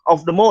 3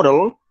 of the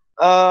model,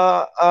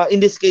 in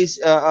this case,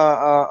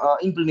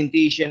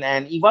 implementation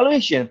and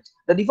evaluation,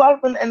 the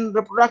development and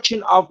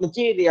reproduction of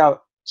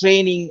material,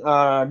 training,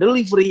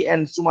 delivery,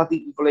 and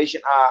summative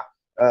evaluation are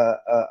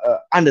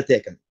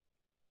undertaken.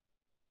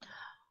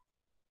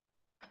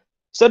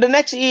 So the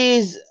next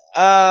is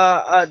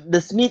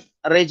the Smith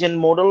region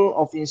model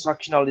of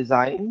instructional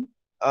design,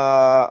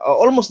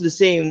 almost the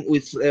same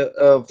with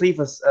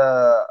previous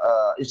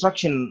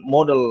instruction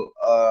model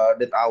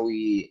that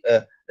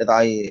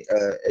I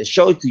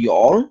showed to you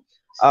all,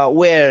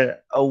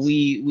 where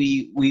we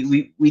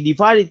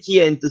divide it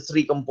here into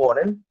 3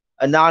 components: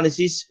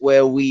 analysis,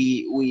 where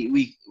we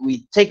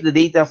take the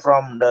data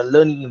from the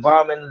learning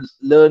environment,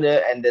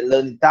 learner, and the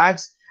learning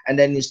tasks, and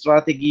then in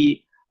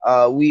strategy.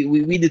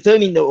 We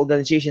determine the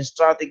organization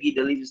strategy,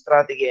 the delivery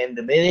strategy, and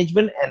the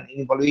management. And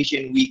in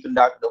evaluation, we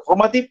conduct the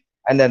formative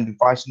and then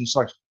revise the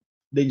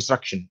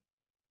instruction.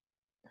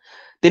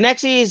 The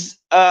next is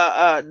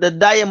the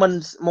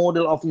diamonds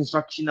model of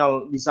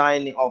instructional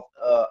design of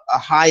a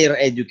higher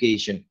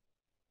education.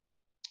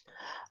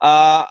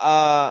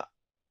 The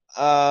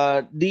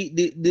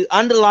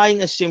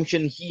underlying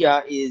assumption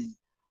here is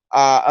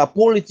a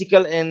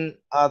political and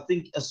I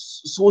think a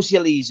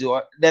social issue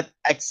that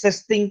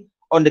existing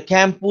on the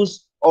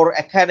campus or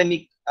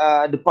academic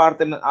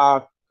department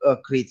are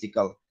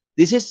critical.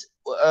 This is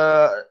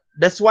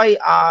that's why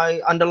I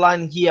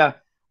underline here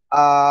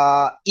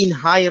in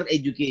higher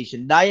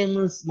education,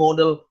 diamonds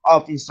model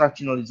of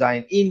instructional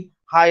design in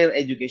higher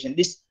education.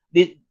 This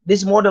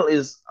model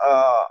is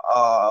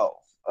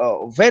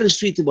very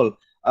suitable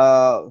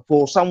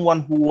for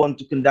someone who want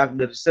to conduct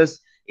the research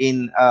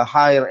in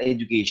higher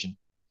education.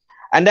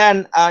 And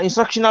then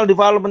instructional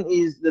development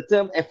is the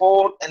term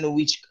effort and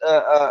which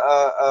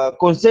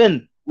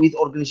concern with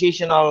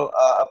organizational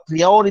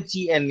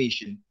priority and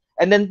mission.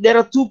 And then there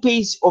are 2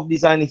 phases of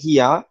design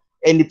here.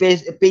 In the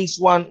phase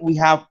 1, we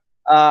have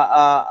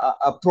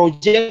a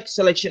project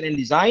selection and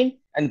design,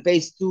 and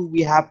phase 2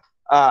 we have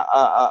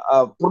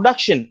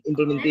production,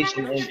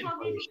 implementation, and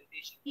evaluation.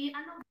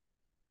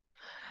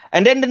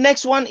 And then the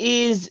next one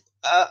is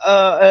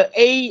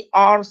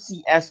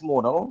ARCS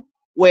model,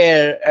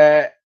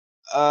 where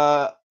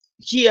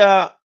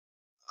here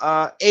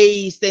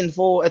A stands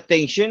for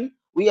attention.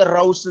 We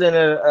arouse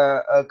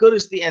learner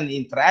curiosity and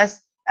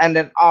interest, and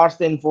then R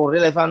stands for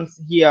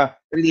relevance. Here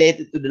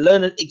related to the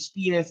learner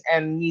experience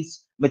and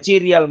needs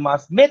material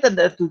must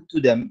matter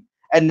to them.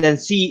 And then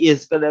C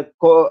is the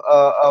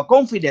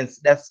confidence.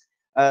 That's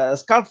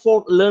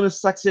scaffold learner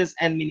success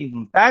and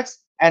meaningful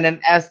tasks. And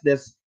then S,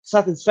 there's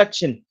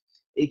satisfaction.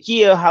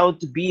 Here how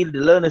to build the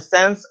learner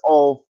sense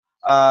of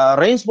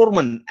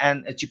reinforcement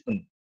and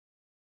achievement.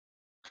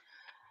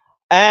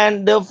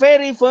 And the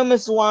very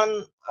famous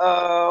one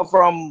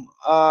from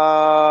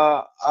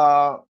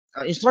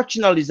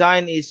instructional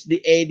design is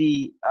the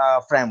AD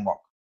framework.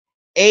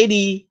 AD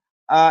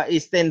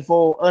is stand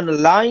for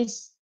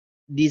analyze,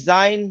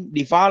 design,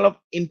 develop,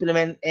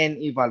 implement,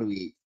 and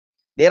evaluate.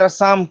 There are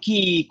some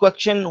key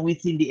questions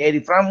within the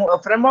AD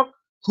framework.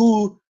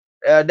 Who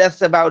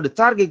that's about the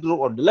target group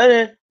or the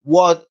learner,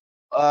 what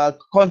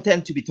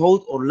content to be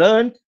taught or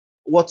learned,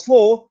 what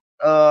for,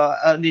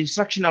 the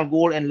instructional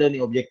goal and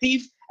learning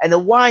objective,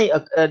 and why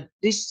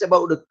this is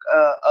about the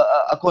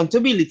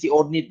accountability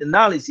or need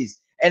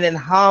analysis, and then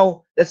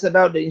how that's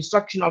about the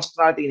instructional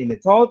strategy and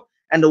method,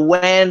 and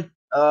when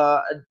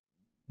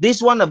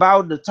this one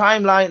about the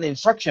timeline and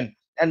instruction,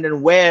 and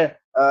then where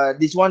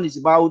this one is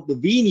about the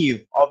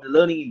venue of the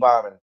learning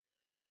environment.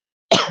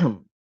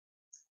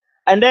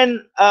 And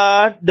then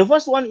the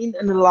first one in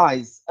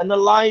analyze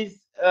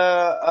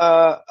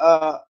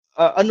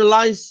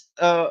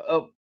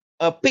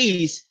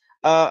pace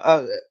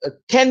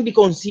can be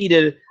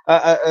considered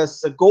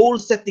as a goal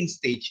setting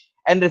stage,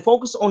 and the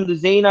focus on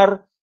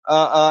designer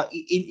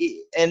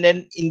and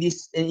then in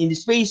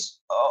this phase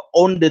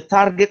on the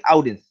target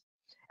audience.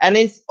 And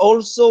it's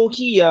also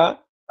here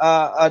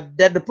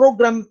that the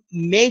program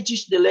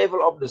measures the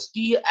level of the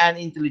skill and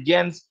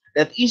intelligence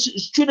that each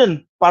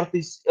student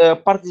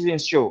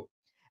participants show.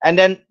 And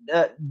then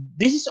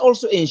this is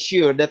also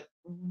ensure that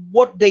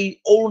what they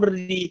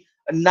already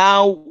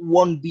now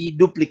won't be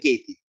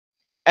duplicated.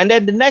 And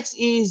then the next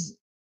is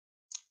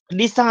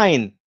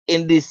design.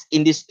 in this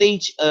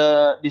stage,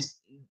 this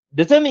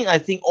determine, I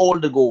think, all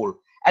the goal,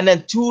 and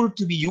then tool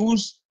to be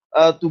used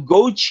to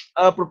gauge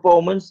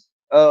performance,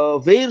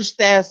 various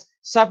tests,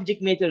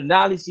 subject matter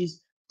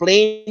analysis,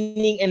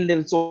 planning, and the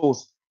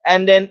resource.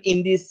 And then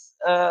in this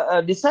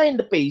design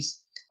the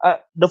pace,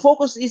 the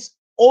focus is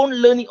on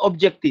learning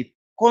objective,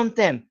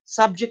 content,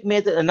 subject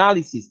matter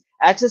analysis,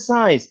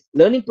 exercise,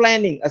 learning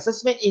planning,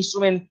 assessment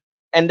instrument,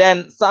 and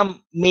then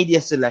some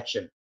media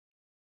selection.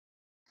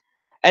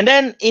 And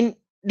then in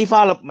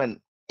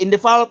development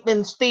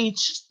stage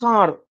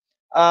start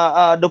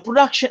the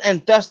production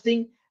and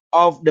testing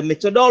of the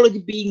methodology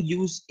being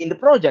used in the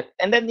project.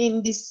 And then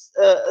in this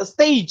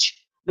stage,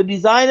 the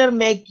designer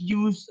make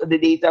use of the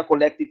data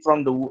collected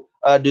from the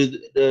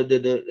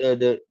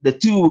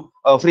two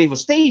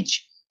previous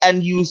stage,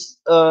 and use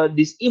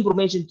this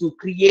information to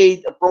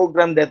create a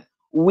program that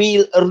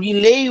will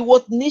relay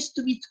what needs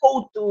to be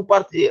taught to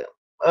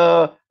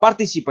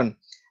participant.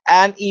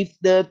 And if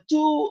the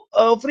two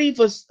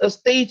previous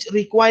stage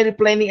require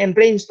planning and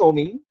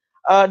brainstorming,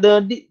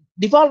 the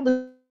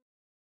development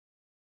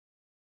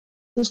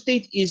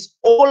stage is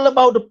all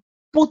about the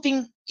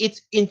putting it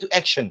into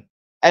action.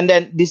 And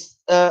then this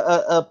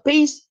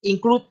phase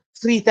include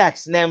three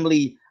tasks,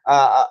 namely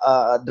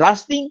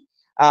drafting,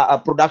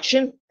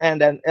 production, and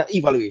then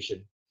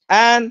evaluation.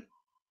 And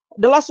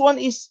the last one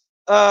is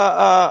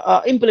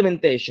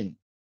implementation.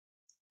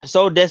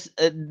 So that's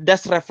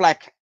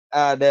reflect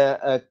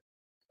the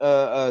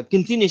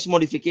continuous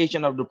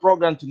modification of the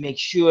program to make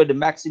sure the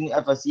maximum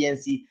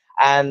efficiency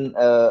and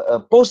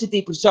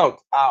positive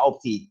results are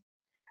obtained.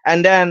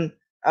 And then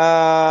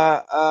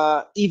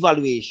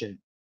evaluation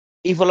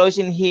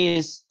here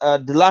is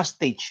the last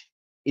stage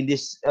in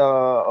this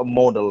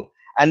model.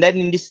 And then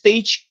in this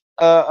stage,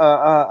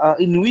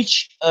 in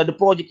which the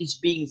project is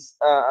being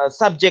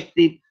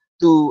subjected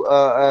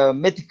to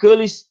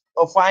meticulous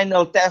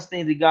final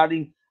testing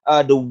regarding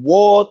the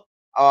what,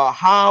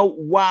 how,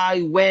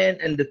 why, when,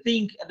 and the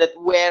things that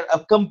were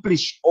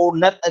accomplished or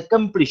not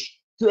accomplished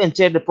to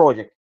enter the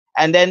project.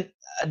 And then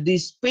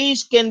this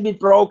space can be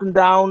broken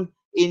down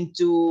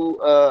into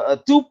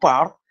two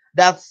parts.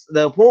 That's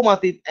the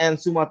formative and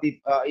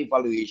summative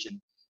evaluation.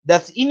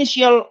 That's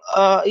initial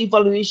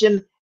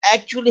evaluation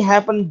actually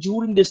happened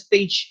during the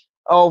stage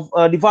of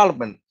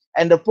development,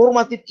 and the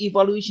formative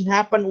evaluation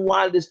happened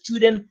while the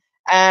student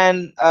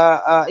and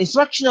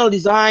instructional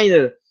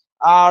designer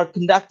are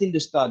conducting the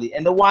study,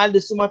 and while the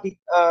summative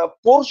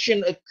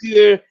portion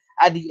occur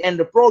at the end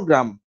of the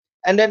program.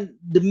 And then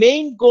the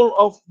main goal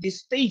of this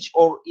stage,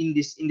 or in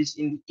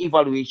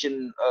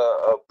evaluation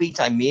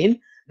piece, I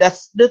mean,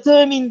 that's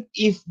determine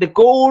if the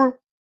goal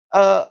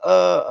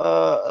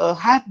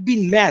have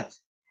been met,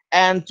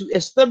 and to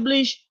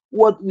establish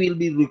what will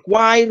be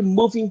required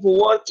moving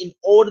forward in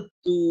order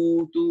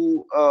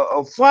to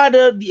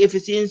further the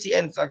efficiency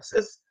and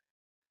success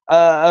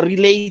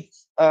relate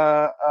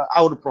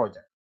our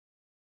project.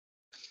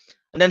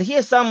 And then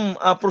here's some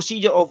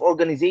procedure of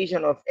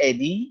organization of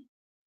AD,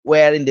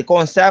 where in the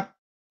concept,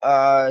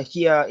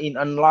 here in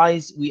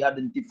analyze, we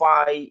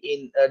identify;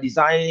 in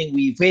designing,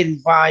 we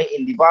verify;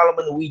 in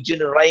development, we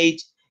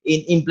generate;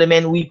 in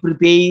implement, we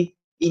prepare;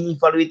 in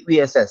evaluate, we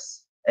assess.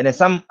 And then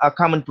some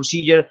common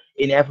procedure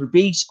in every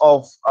page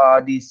of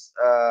this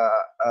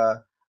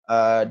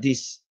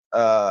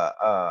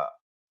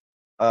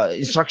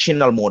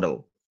instructional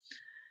model.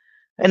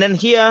 And then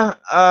here,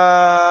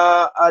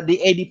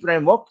 the AD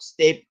framework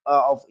step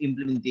of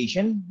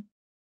implementation.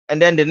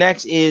 And then the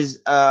next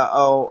is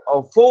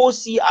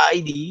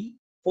 4CID.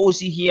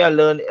 4C here,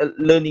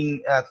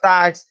 learning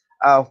tasks,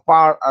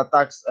 part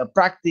tasks,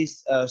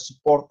 practice,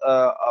 support,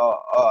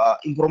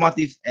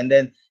 informative, and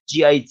then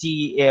GIT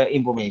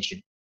information.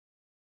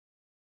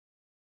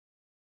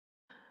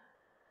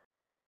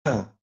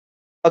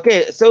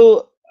 Okay,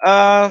 so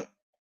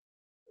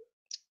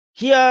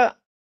here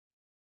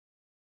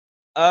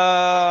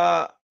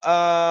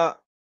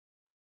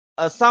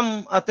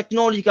some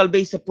technological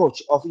based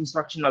approach of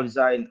instructional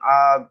design.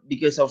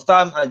 Because of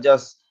time, I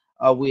just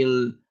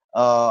will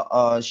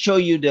show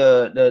you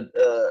the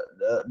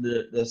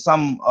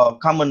some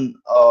common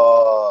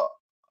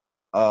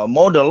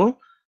model.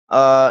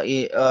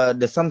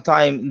 The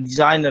sometime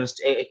designers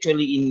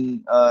actually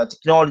in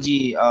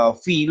technology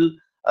field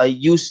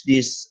use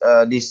this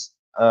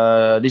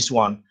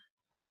one.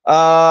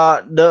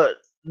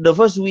 The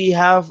first, we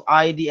have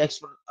ID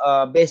expert,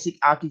 basic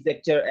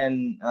architecture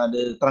and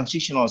the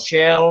transitional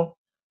shell.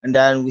 And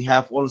then we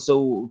have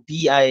also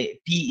PEA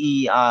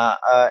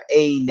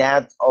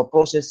net, or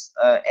process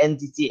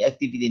entity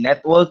activity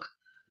network,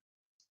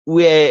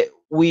 where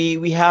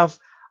we have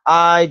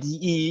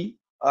IDE,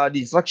 the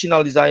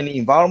instructional design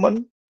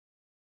environment.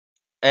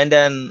 And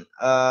then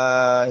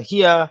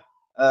here,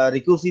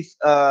 recursive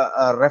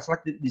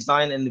reflective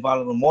design and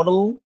development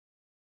model.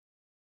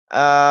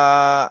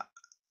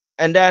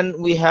 And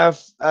then we have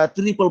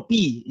triple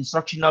P,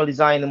 instructional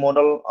design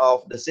model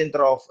of the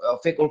Center of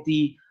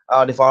Faculty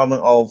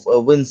Development of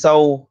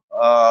Winsau,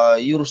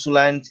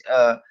 Ursuland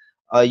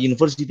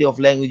University of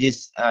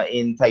Languages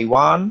in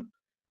Taiwan.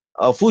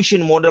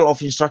 fusion model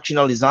of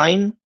instructional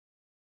design,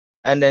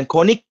 and then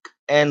conic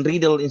and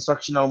Riedel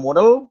instructional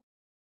model,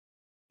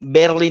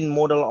 Berlin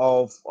model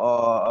of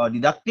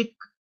didactic,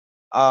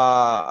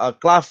 a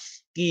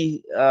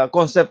Klafki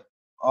concept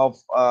of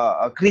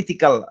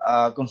critical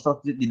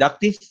constructive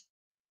deductive,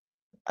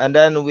 and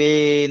then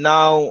we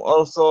now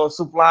also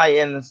supply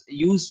and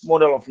use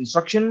model of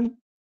instruction,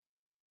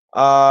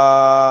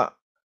 uh,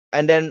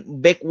 and then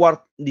backward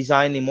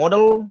designing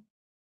model,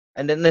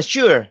 and then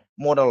assure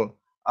model.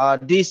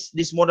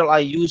 This model I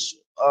use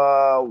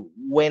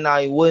when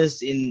I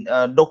was in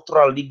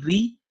doctoral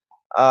degree,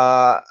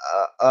 uh,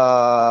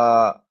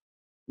 uh,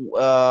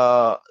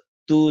 uh,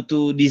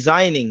 to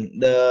designing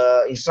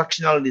the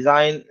instructional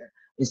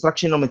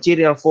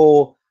material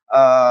for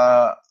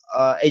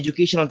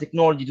educational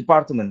technology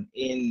department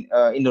in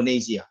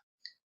Indonesia.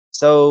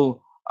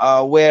 So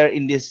where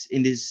in this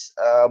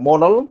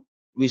model,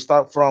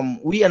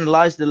 we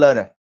analyze the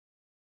learner.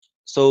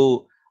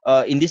 So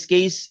in this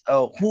case,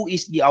 who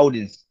is the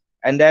audience,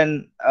 and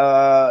then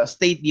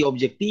state the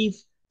objective,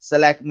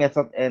 select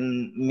method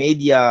and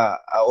media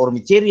or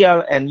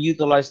material, and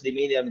utilize the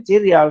media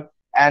material,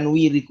 and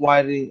we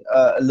require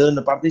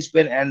learner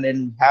participant, and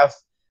then have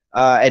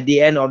at the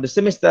end of the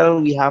semester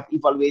we have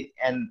evaluate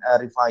and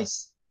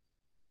revise.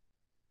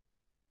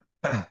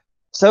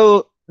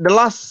 So the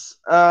last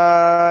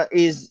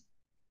is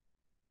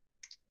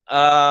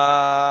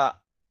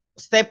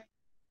step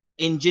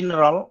in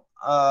general.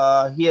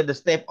 Here the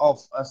step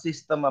of a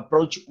system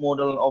approach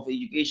model of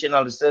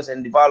educational research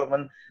and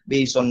development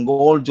based on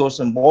goal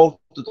Joseph Ball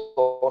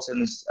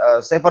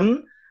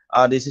 2007.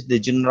 This is the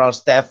general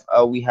step.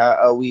 We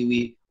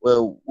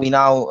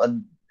now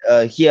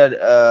here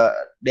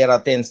there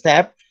are 10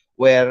 steps,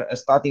 where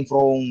starting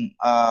from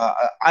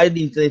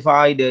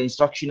identify the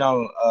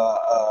instructional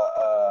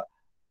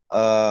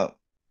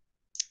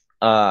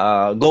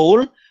uh,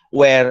 goal,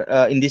 where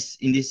in this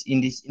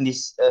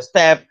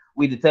step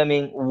we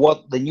determine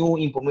what the new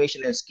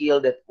information and skill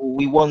that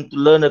we want the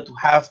learner to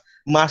have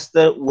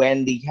master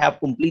when they have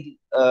completed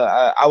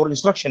our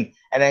instruction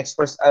and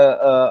express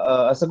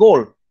as a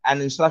goal.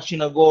 An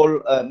instructional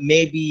goal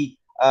may be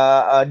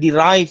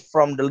derived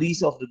from the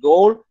list of the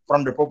goal,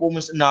 from the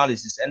performance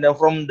analysis, and then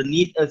from the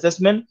need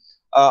assessment,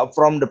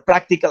 from the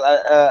practical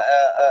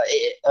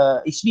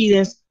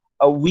experience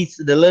with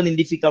the learning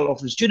difficulty of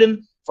the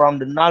student, from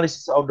the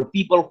analysis of the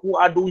people who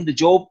are doing the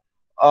job,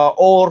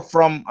 or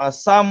from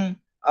some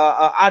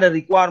other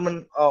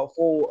requirement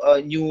for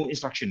new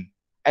instruction.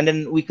 And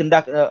then we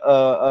conduct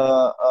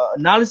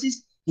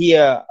analysis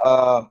here,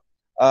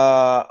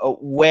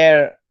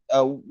 where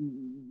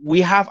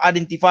we have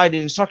identified the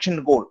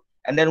instruction goal,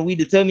 and then we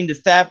determine the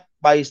step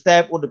by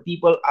step what the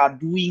people are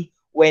doing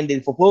when they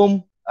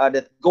perform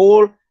that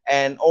goal,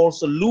 and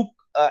also look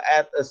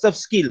at a sub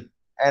skill,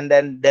 and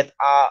then that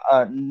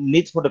are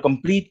needs for the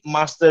complete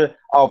master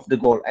of the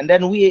goal. And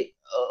then we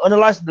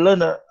analyze the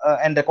learner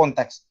and the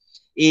context.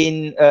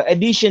 In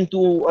addition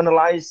to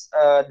analyze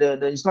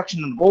the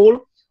instructional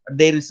goal,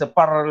 there is a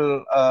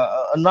parallel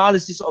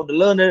analysis of the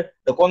learner,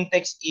 the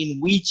context in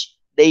which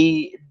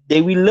they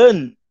will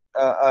learn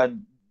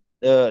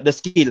the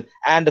skill,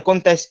 and the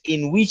context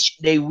in which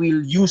they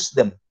will use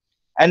them.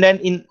 And then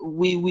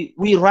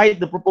we write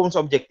the performance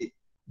objective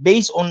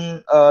based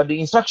on the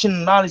instruction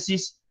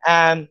analysis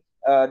and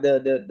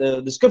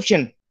the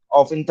description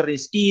of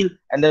interest skill,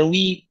 and then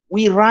we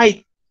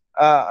write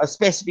a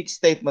specific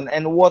statement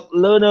and what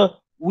learner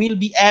will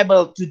be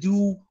able to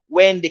do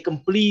when they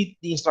complete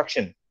the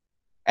instruction.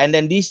 And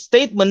then this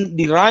statement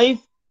derive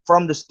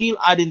from the skill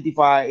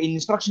identified in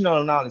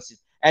instructional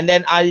analysis, and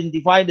then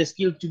identify the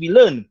skill to be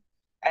learned,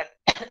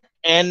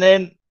 and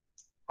then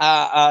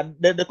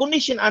the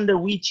condition under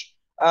which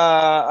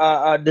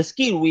the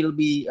skill will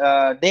be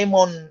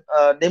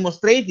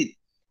demonstrated,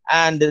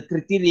 and the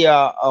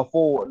criteria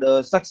for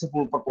the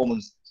successful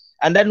performance.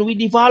 And then we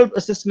develop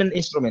assessment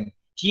instrument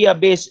here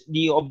based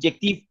the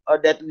objective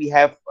that we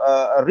have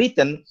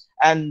written,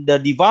 and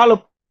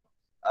develop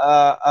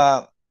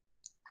I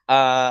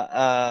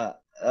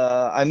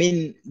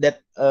mean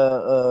that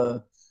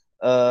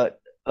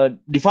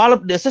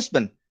develop the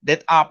assessment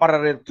that are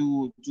parallel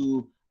to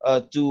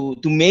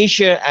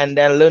measure and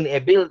then learn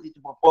ability to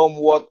perform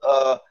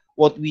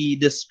what we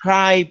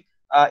describe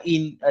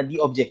in the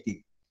objective.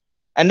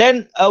 And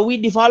then we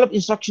develop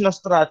instructional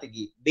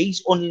strategy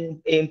based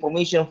on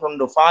information from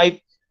the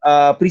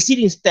 5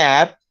 preceding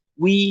steps.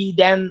 We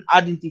then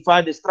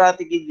identify the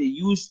strategy they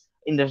use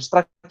in the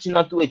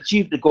instructional to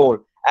achieve the goal,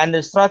 and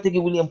the strategy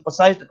will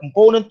emphasize the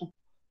component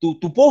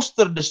to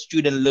foster the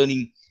student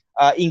learning,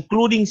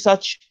 including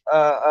such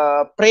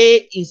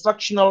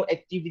pre-instructional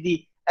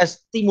activity as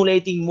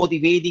stimulating,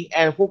 motivating,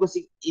 and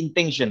focusing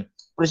intention,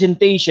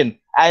 presentation,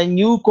 and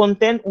new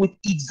content with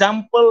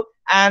example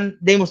and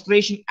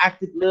demonstration,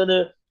 active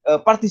learner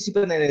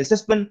participant and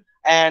assessment,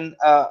 and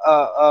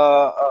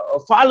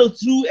follow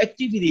through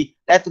activity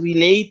that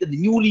relate the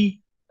newly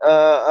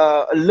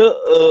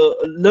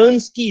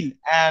learned skill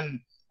and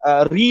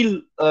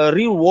real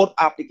world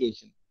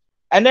application.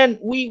 And then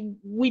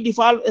we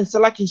develop and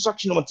select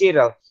instructional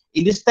material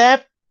In this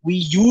step, we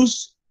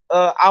use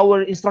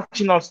our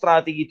instructional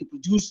strategy to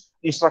produce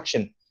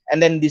instruction.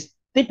 And then this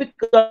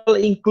typical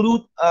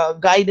include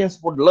guidance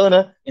for the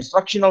learner,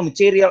 instructional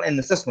material, and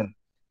assessment.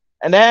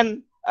 And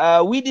then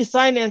we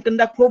design and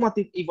conduct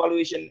formative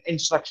evaluation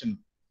instruction.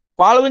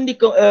 Following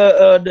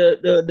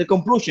the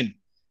conclusion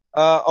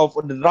of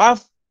the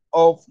draft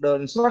of the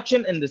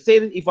instruction, and the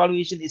series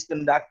evaluation is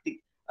conducted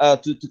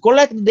to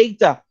collect the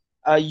data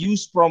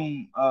used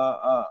from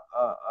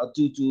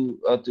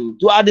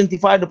to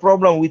identify the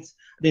problem with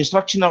the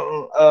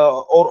instructional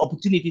or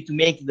opportunity to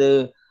make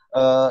the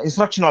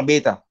instructional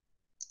beta.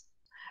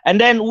 And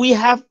then we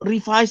have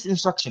revised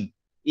instruction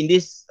in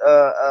this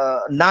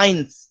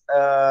ninth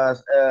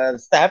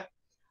step.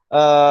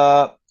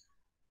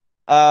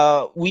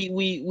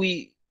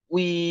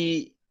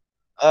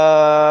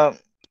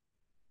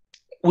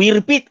 We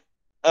repeat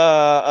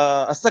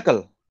a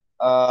cycle,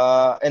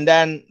 and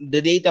then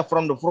the data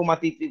from the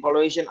formative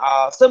evaluation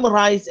are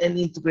summarized and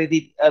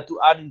interpreted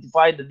to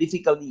identify the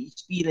difficulty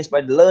experienced by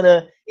the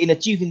learner in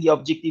achieving the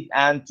objective,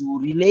 and to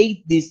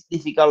relate this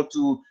difficult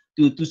to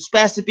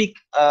specific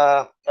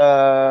of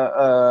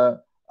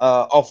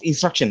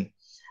instruction.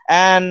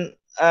 And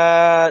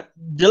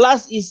the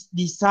last is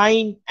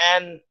design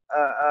and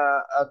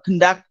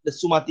conduct the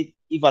summative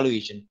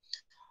evaluation.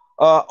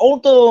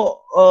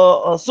 Although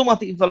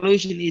summative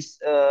evaluation is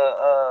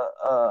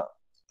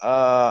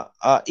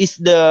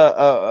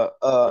the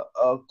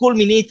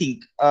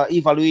culminating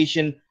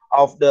evaluation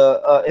of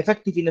the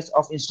effectiveness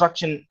of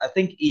instruction, I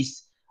think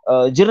is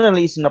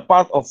generally is in a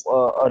part of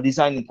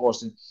designing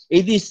process.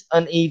 It is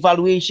an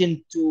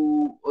evaluation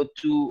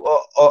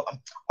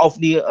of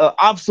the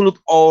absolute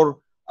or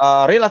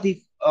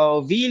relative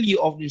value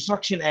of the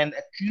instruction, and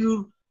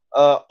occur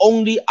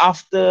only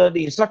after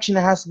the instruction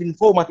has been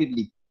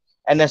formatively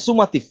and a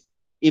summative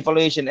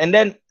evaluation. And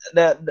then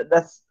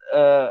that's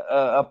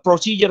a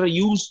procedure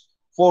used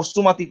for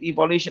summative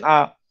evaluation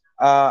are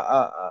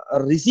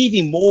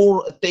receiving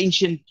more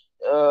attention,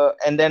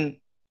 and then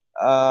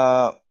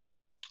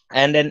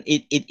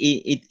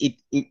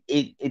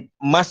it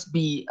must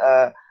be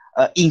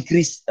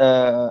increased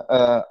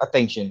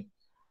attention.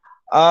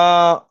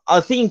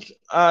 I think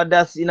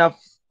that's enough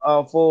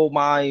for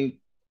my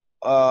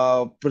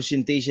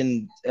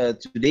presentation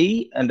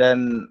today. And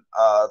then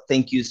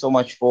thank you so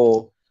much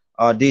for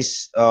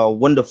this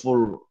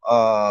wonderful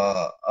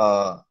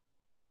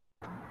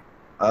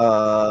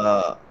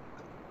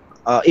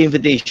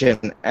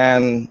invitation,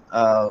 and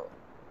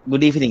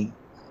good evening.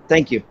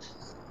 Thank you.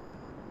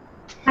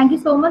 Thank you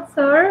so much,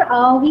 sir.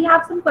 We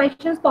have some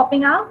questions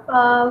popping up.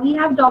 We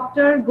have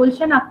Dr.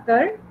 Gulshan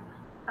Akhtar,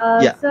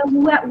 Yeah. sir,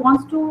 who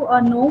wants to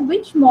know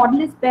which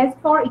model is best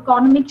for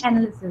economic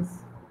analysis.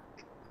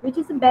 Which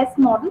is the best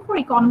model for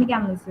economic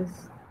analysis?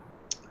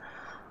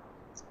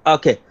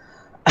 Okay.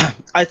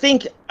 I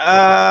think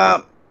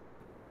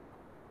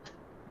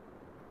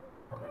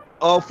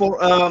for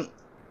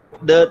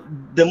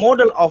the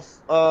model of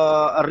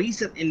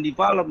research and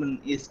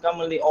development is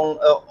commonly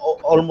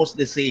almost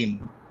the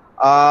same.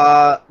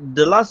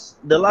 The last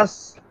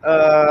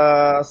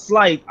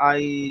slide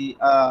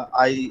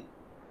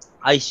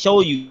I show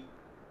you,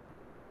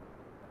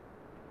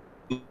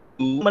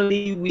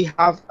 normally we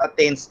have a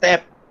 10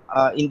 step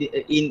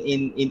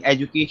in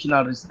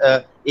educational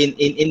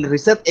in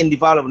research and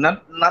development,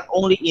 not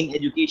only in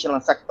educational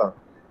sector.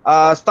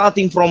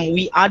 Starting from,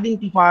 we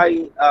identify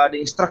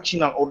the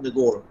instructional or the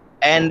goal,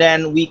 and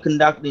then we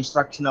conduct the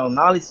instructional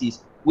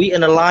analysis. We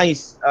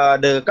analyze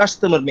the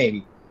customer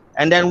maybe,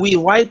 and then we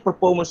write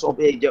performance of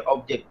the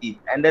objective,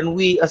 and then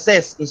we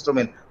assess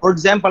instrument. For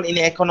example, in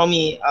the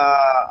economy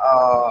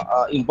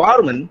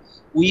environment,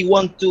 we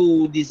want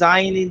to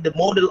design the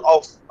model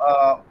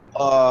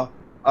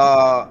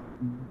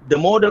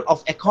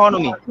of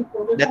economy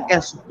that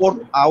can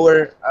support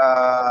our,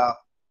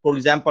 for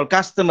example,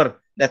 customer,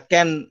 that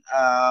can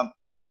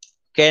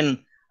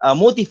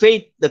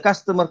motivate the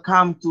customer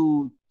come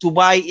to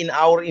buy in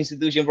our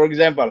institution, for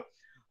example.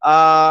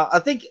 I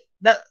think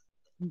that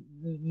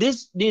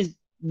this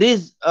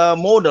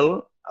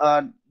model,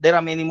 there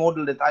are many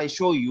models that I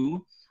show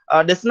you.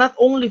 That's not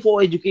only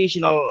for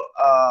educational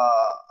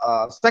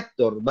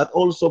sector, but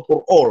also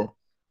for all,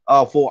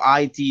 for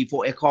IT,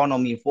 for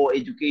economy, for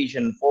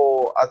education,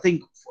 for, I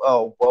think,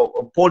 for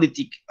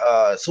politics,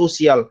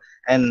 social,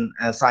 and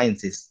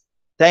sciences.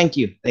 Thank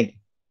you. Thank you.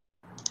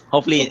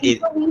 Hopefully Okay,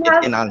 it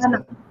can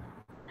answer.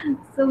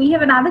 So we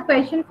have another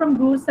question from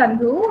Guru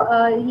Sandhu.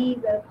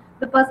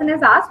 The person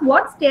has asked,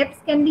 what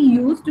steps can be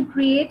used to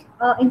create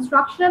an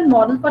instructional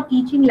model for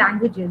teaching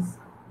languages?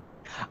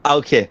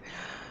 Okay.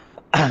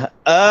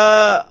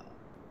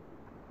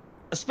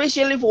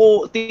 Especially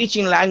for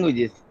teaching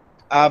languages,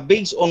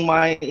 based on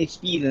my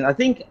experience, I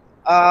think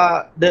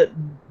the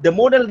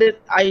model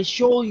that I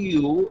show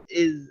you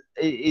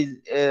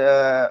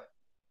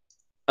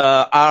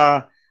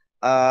are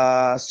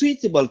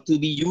suitable to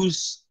be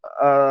used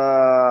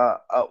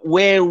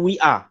where we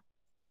are.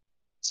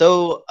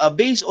 So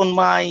based on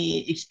my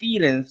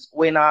experience,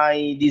 when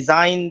I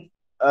designed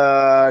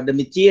the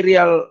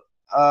material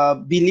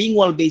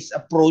bilingual based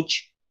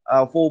approach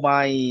for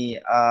my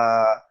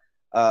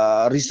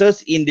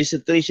research in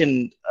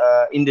dissertation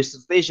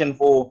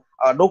for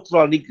a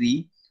doctoral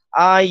degree,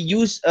 I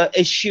use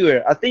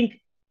Assure. I think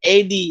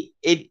AD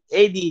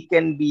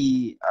can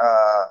be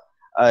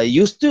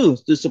used to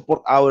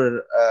support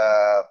our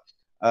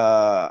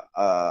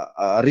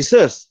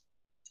research.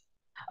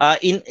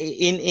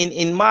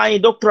 In my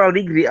doctoral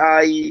degree,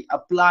 I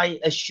apply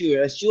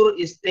Assure. Assure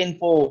is stand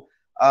for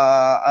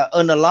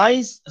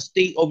analyze,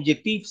 state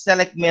objective,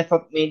 select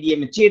method, media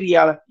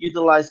material,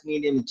 utilize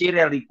media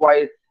material,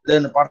 require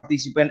learn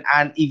participant,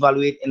 and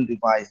evaluate and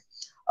revise.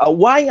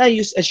 Why I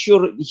use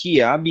Assure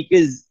here?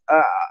 Because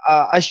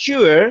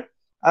Assure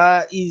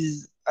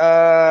is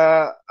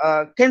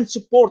can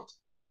support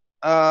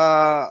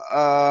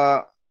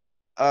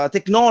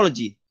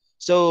technology.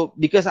 So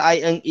because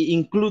I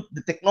include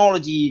the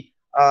technology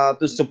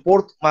to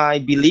support my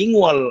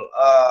bilingual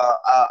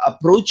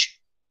approach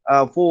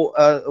for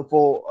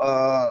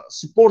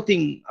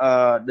supporting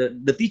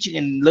the teaching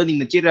and learning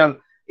material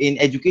in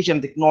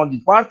education technology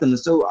department.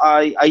 So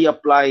I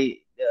apply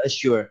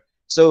Assure.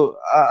 So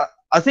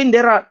I think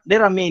there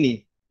are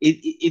many.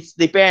 It's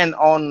depend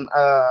on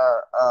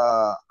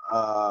a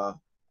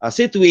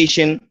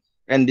situation,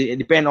 and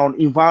depend on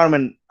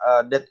environment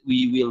that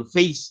we will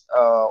face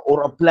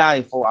or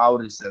apply for our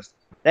research.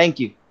 Thank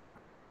you.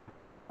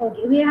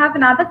 Okay, we have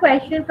another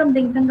question from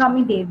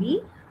Dinkankami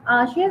Devi.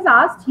 She has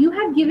asked, you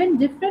have given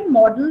different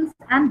models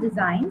and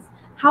designs.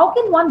 How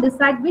can one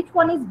decide which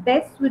one is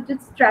best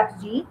suited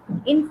strategy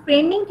in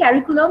framing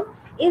curriculum?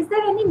 Is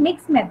there any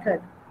mixed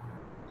method?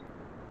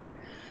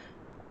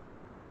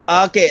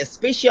 Okay,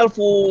 special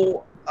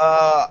for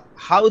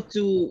how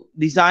to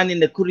design in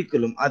the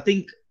curriculum. I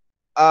think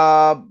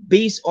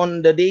based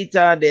on the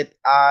data that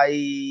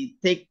I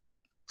take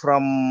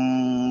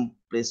from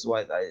place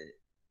what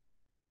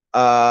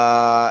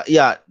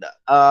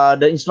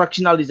the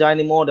instructional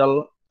designing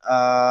model,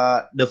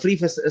 the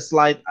previous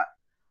slide,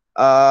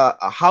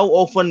 how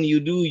often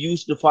you do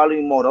use the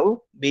following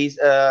model based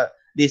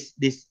this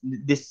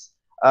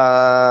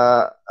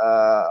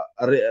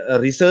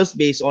research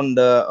based on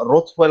the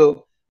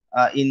Rothwell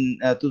in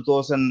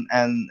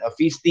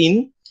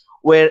 2015,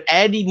 where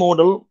ADDIE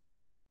model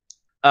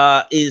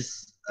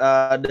is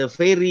the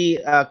very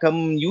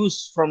common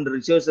use from the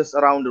researchers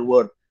around the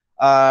world.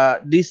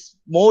 This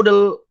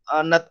model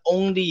not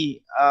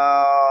only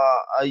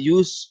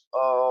used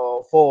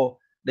for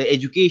the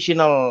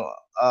educational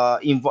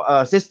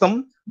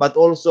system, but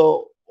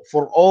also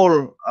for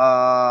all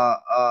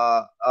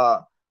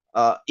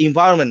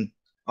environment,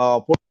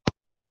 for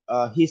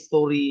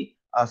history,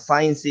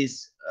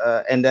 sciences,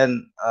 and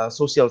then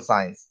social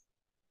science.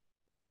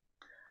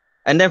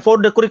 And then for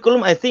the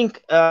curriculum, I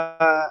think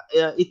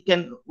it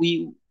can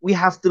we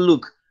have to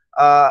look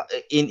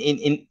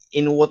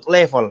in what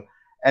level.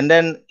 And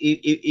then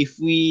if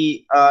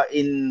we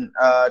in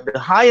the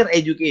higher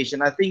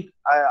education, I think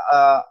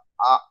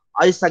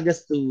I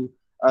suggest to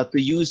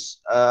use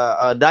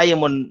a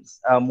diamond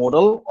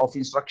model of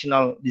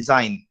instructional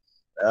design.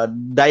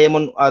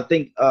 Diamond, I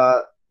think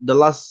the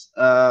last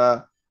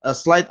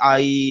slide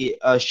I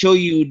show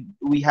you,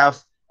 we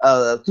have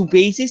two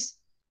phases.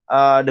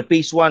 The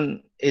phase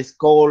one is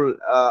called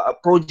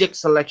project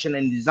selection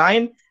and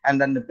design, and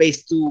then the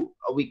phase two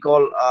we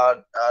call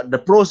the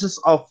process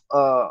of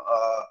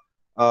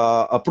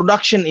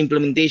production,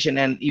 implementation,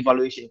 and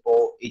evaluation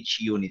for each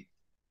unit.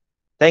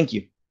 Thank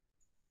you.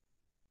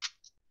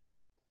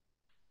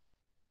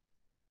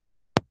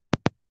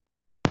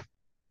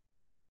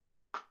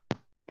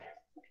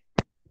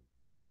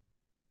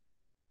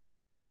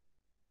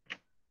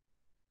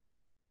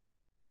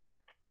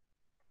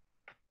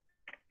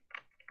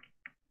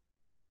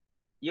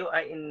 You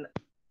are in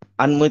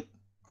unmute,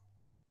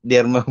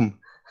 dear mom.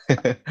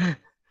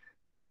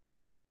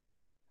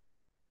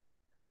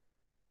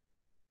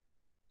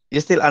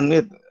 You still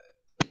unmute.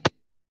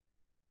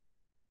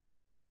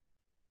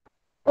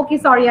 Okay,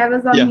 sorry, I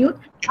was on Yeah. mute.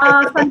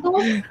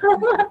 Santosh,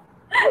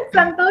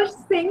 Santosh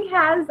Singh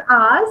has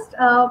asked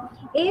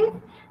if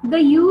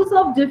the use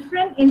of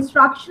different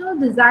instructional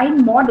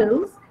design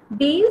models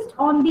based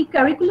on the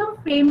curriculum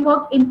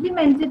framework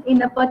implemented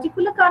in a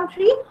particular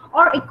country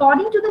or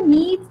according to the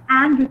needs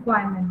and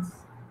requirements.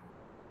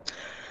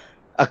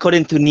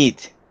 According to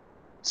need.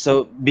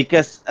 So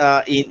because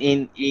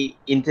in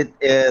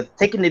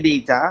taking the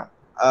data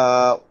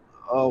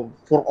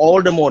for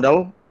all the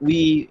model,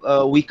 we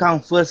come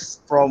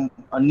first from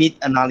a need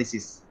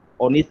analysis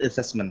or need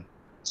assessment.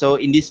 So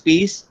in this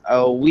piece,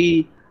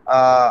 we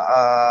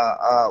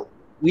have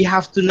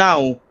to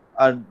know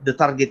the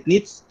target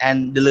needs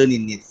and the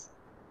learning needs.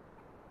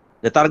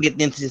 The target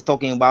needs is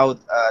talking about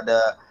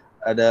the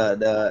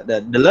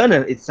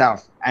learner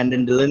itself, and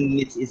then the learning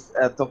needs is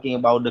talking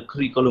about the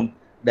curriculum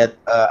that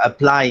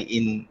apply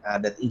in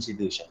that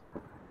institution.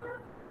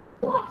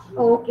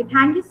 Okay,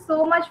 thank you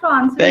so much for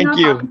answering Thank our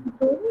you.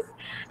 participants.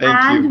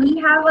 Thank And you. we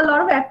have a lot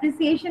of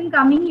appreciation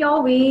coming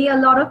your way. A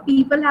lot of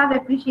people have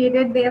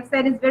appreciated. They have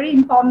said it's very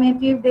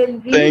informative. They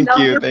really love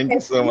your Thank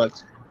you so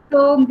questions. much.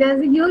 So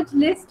there's a huge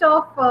list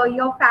of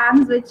your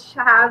fans which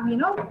have,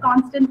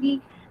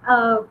 constantly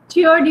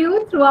cheered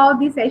you throughout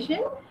the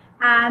session.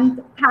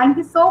 And thank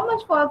you so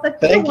much for such a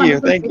Thank you,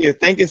 wonderful thank session. you,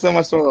 thank you so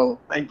much, Ronald.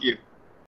 Thank you.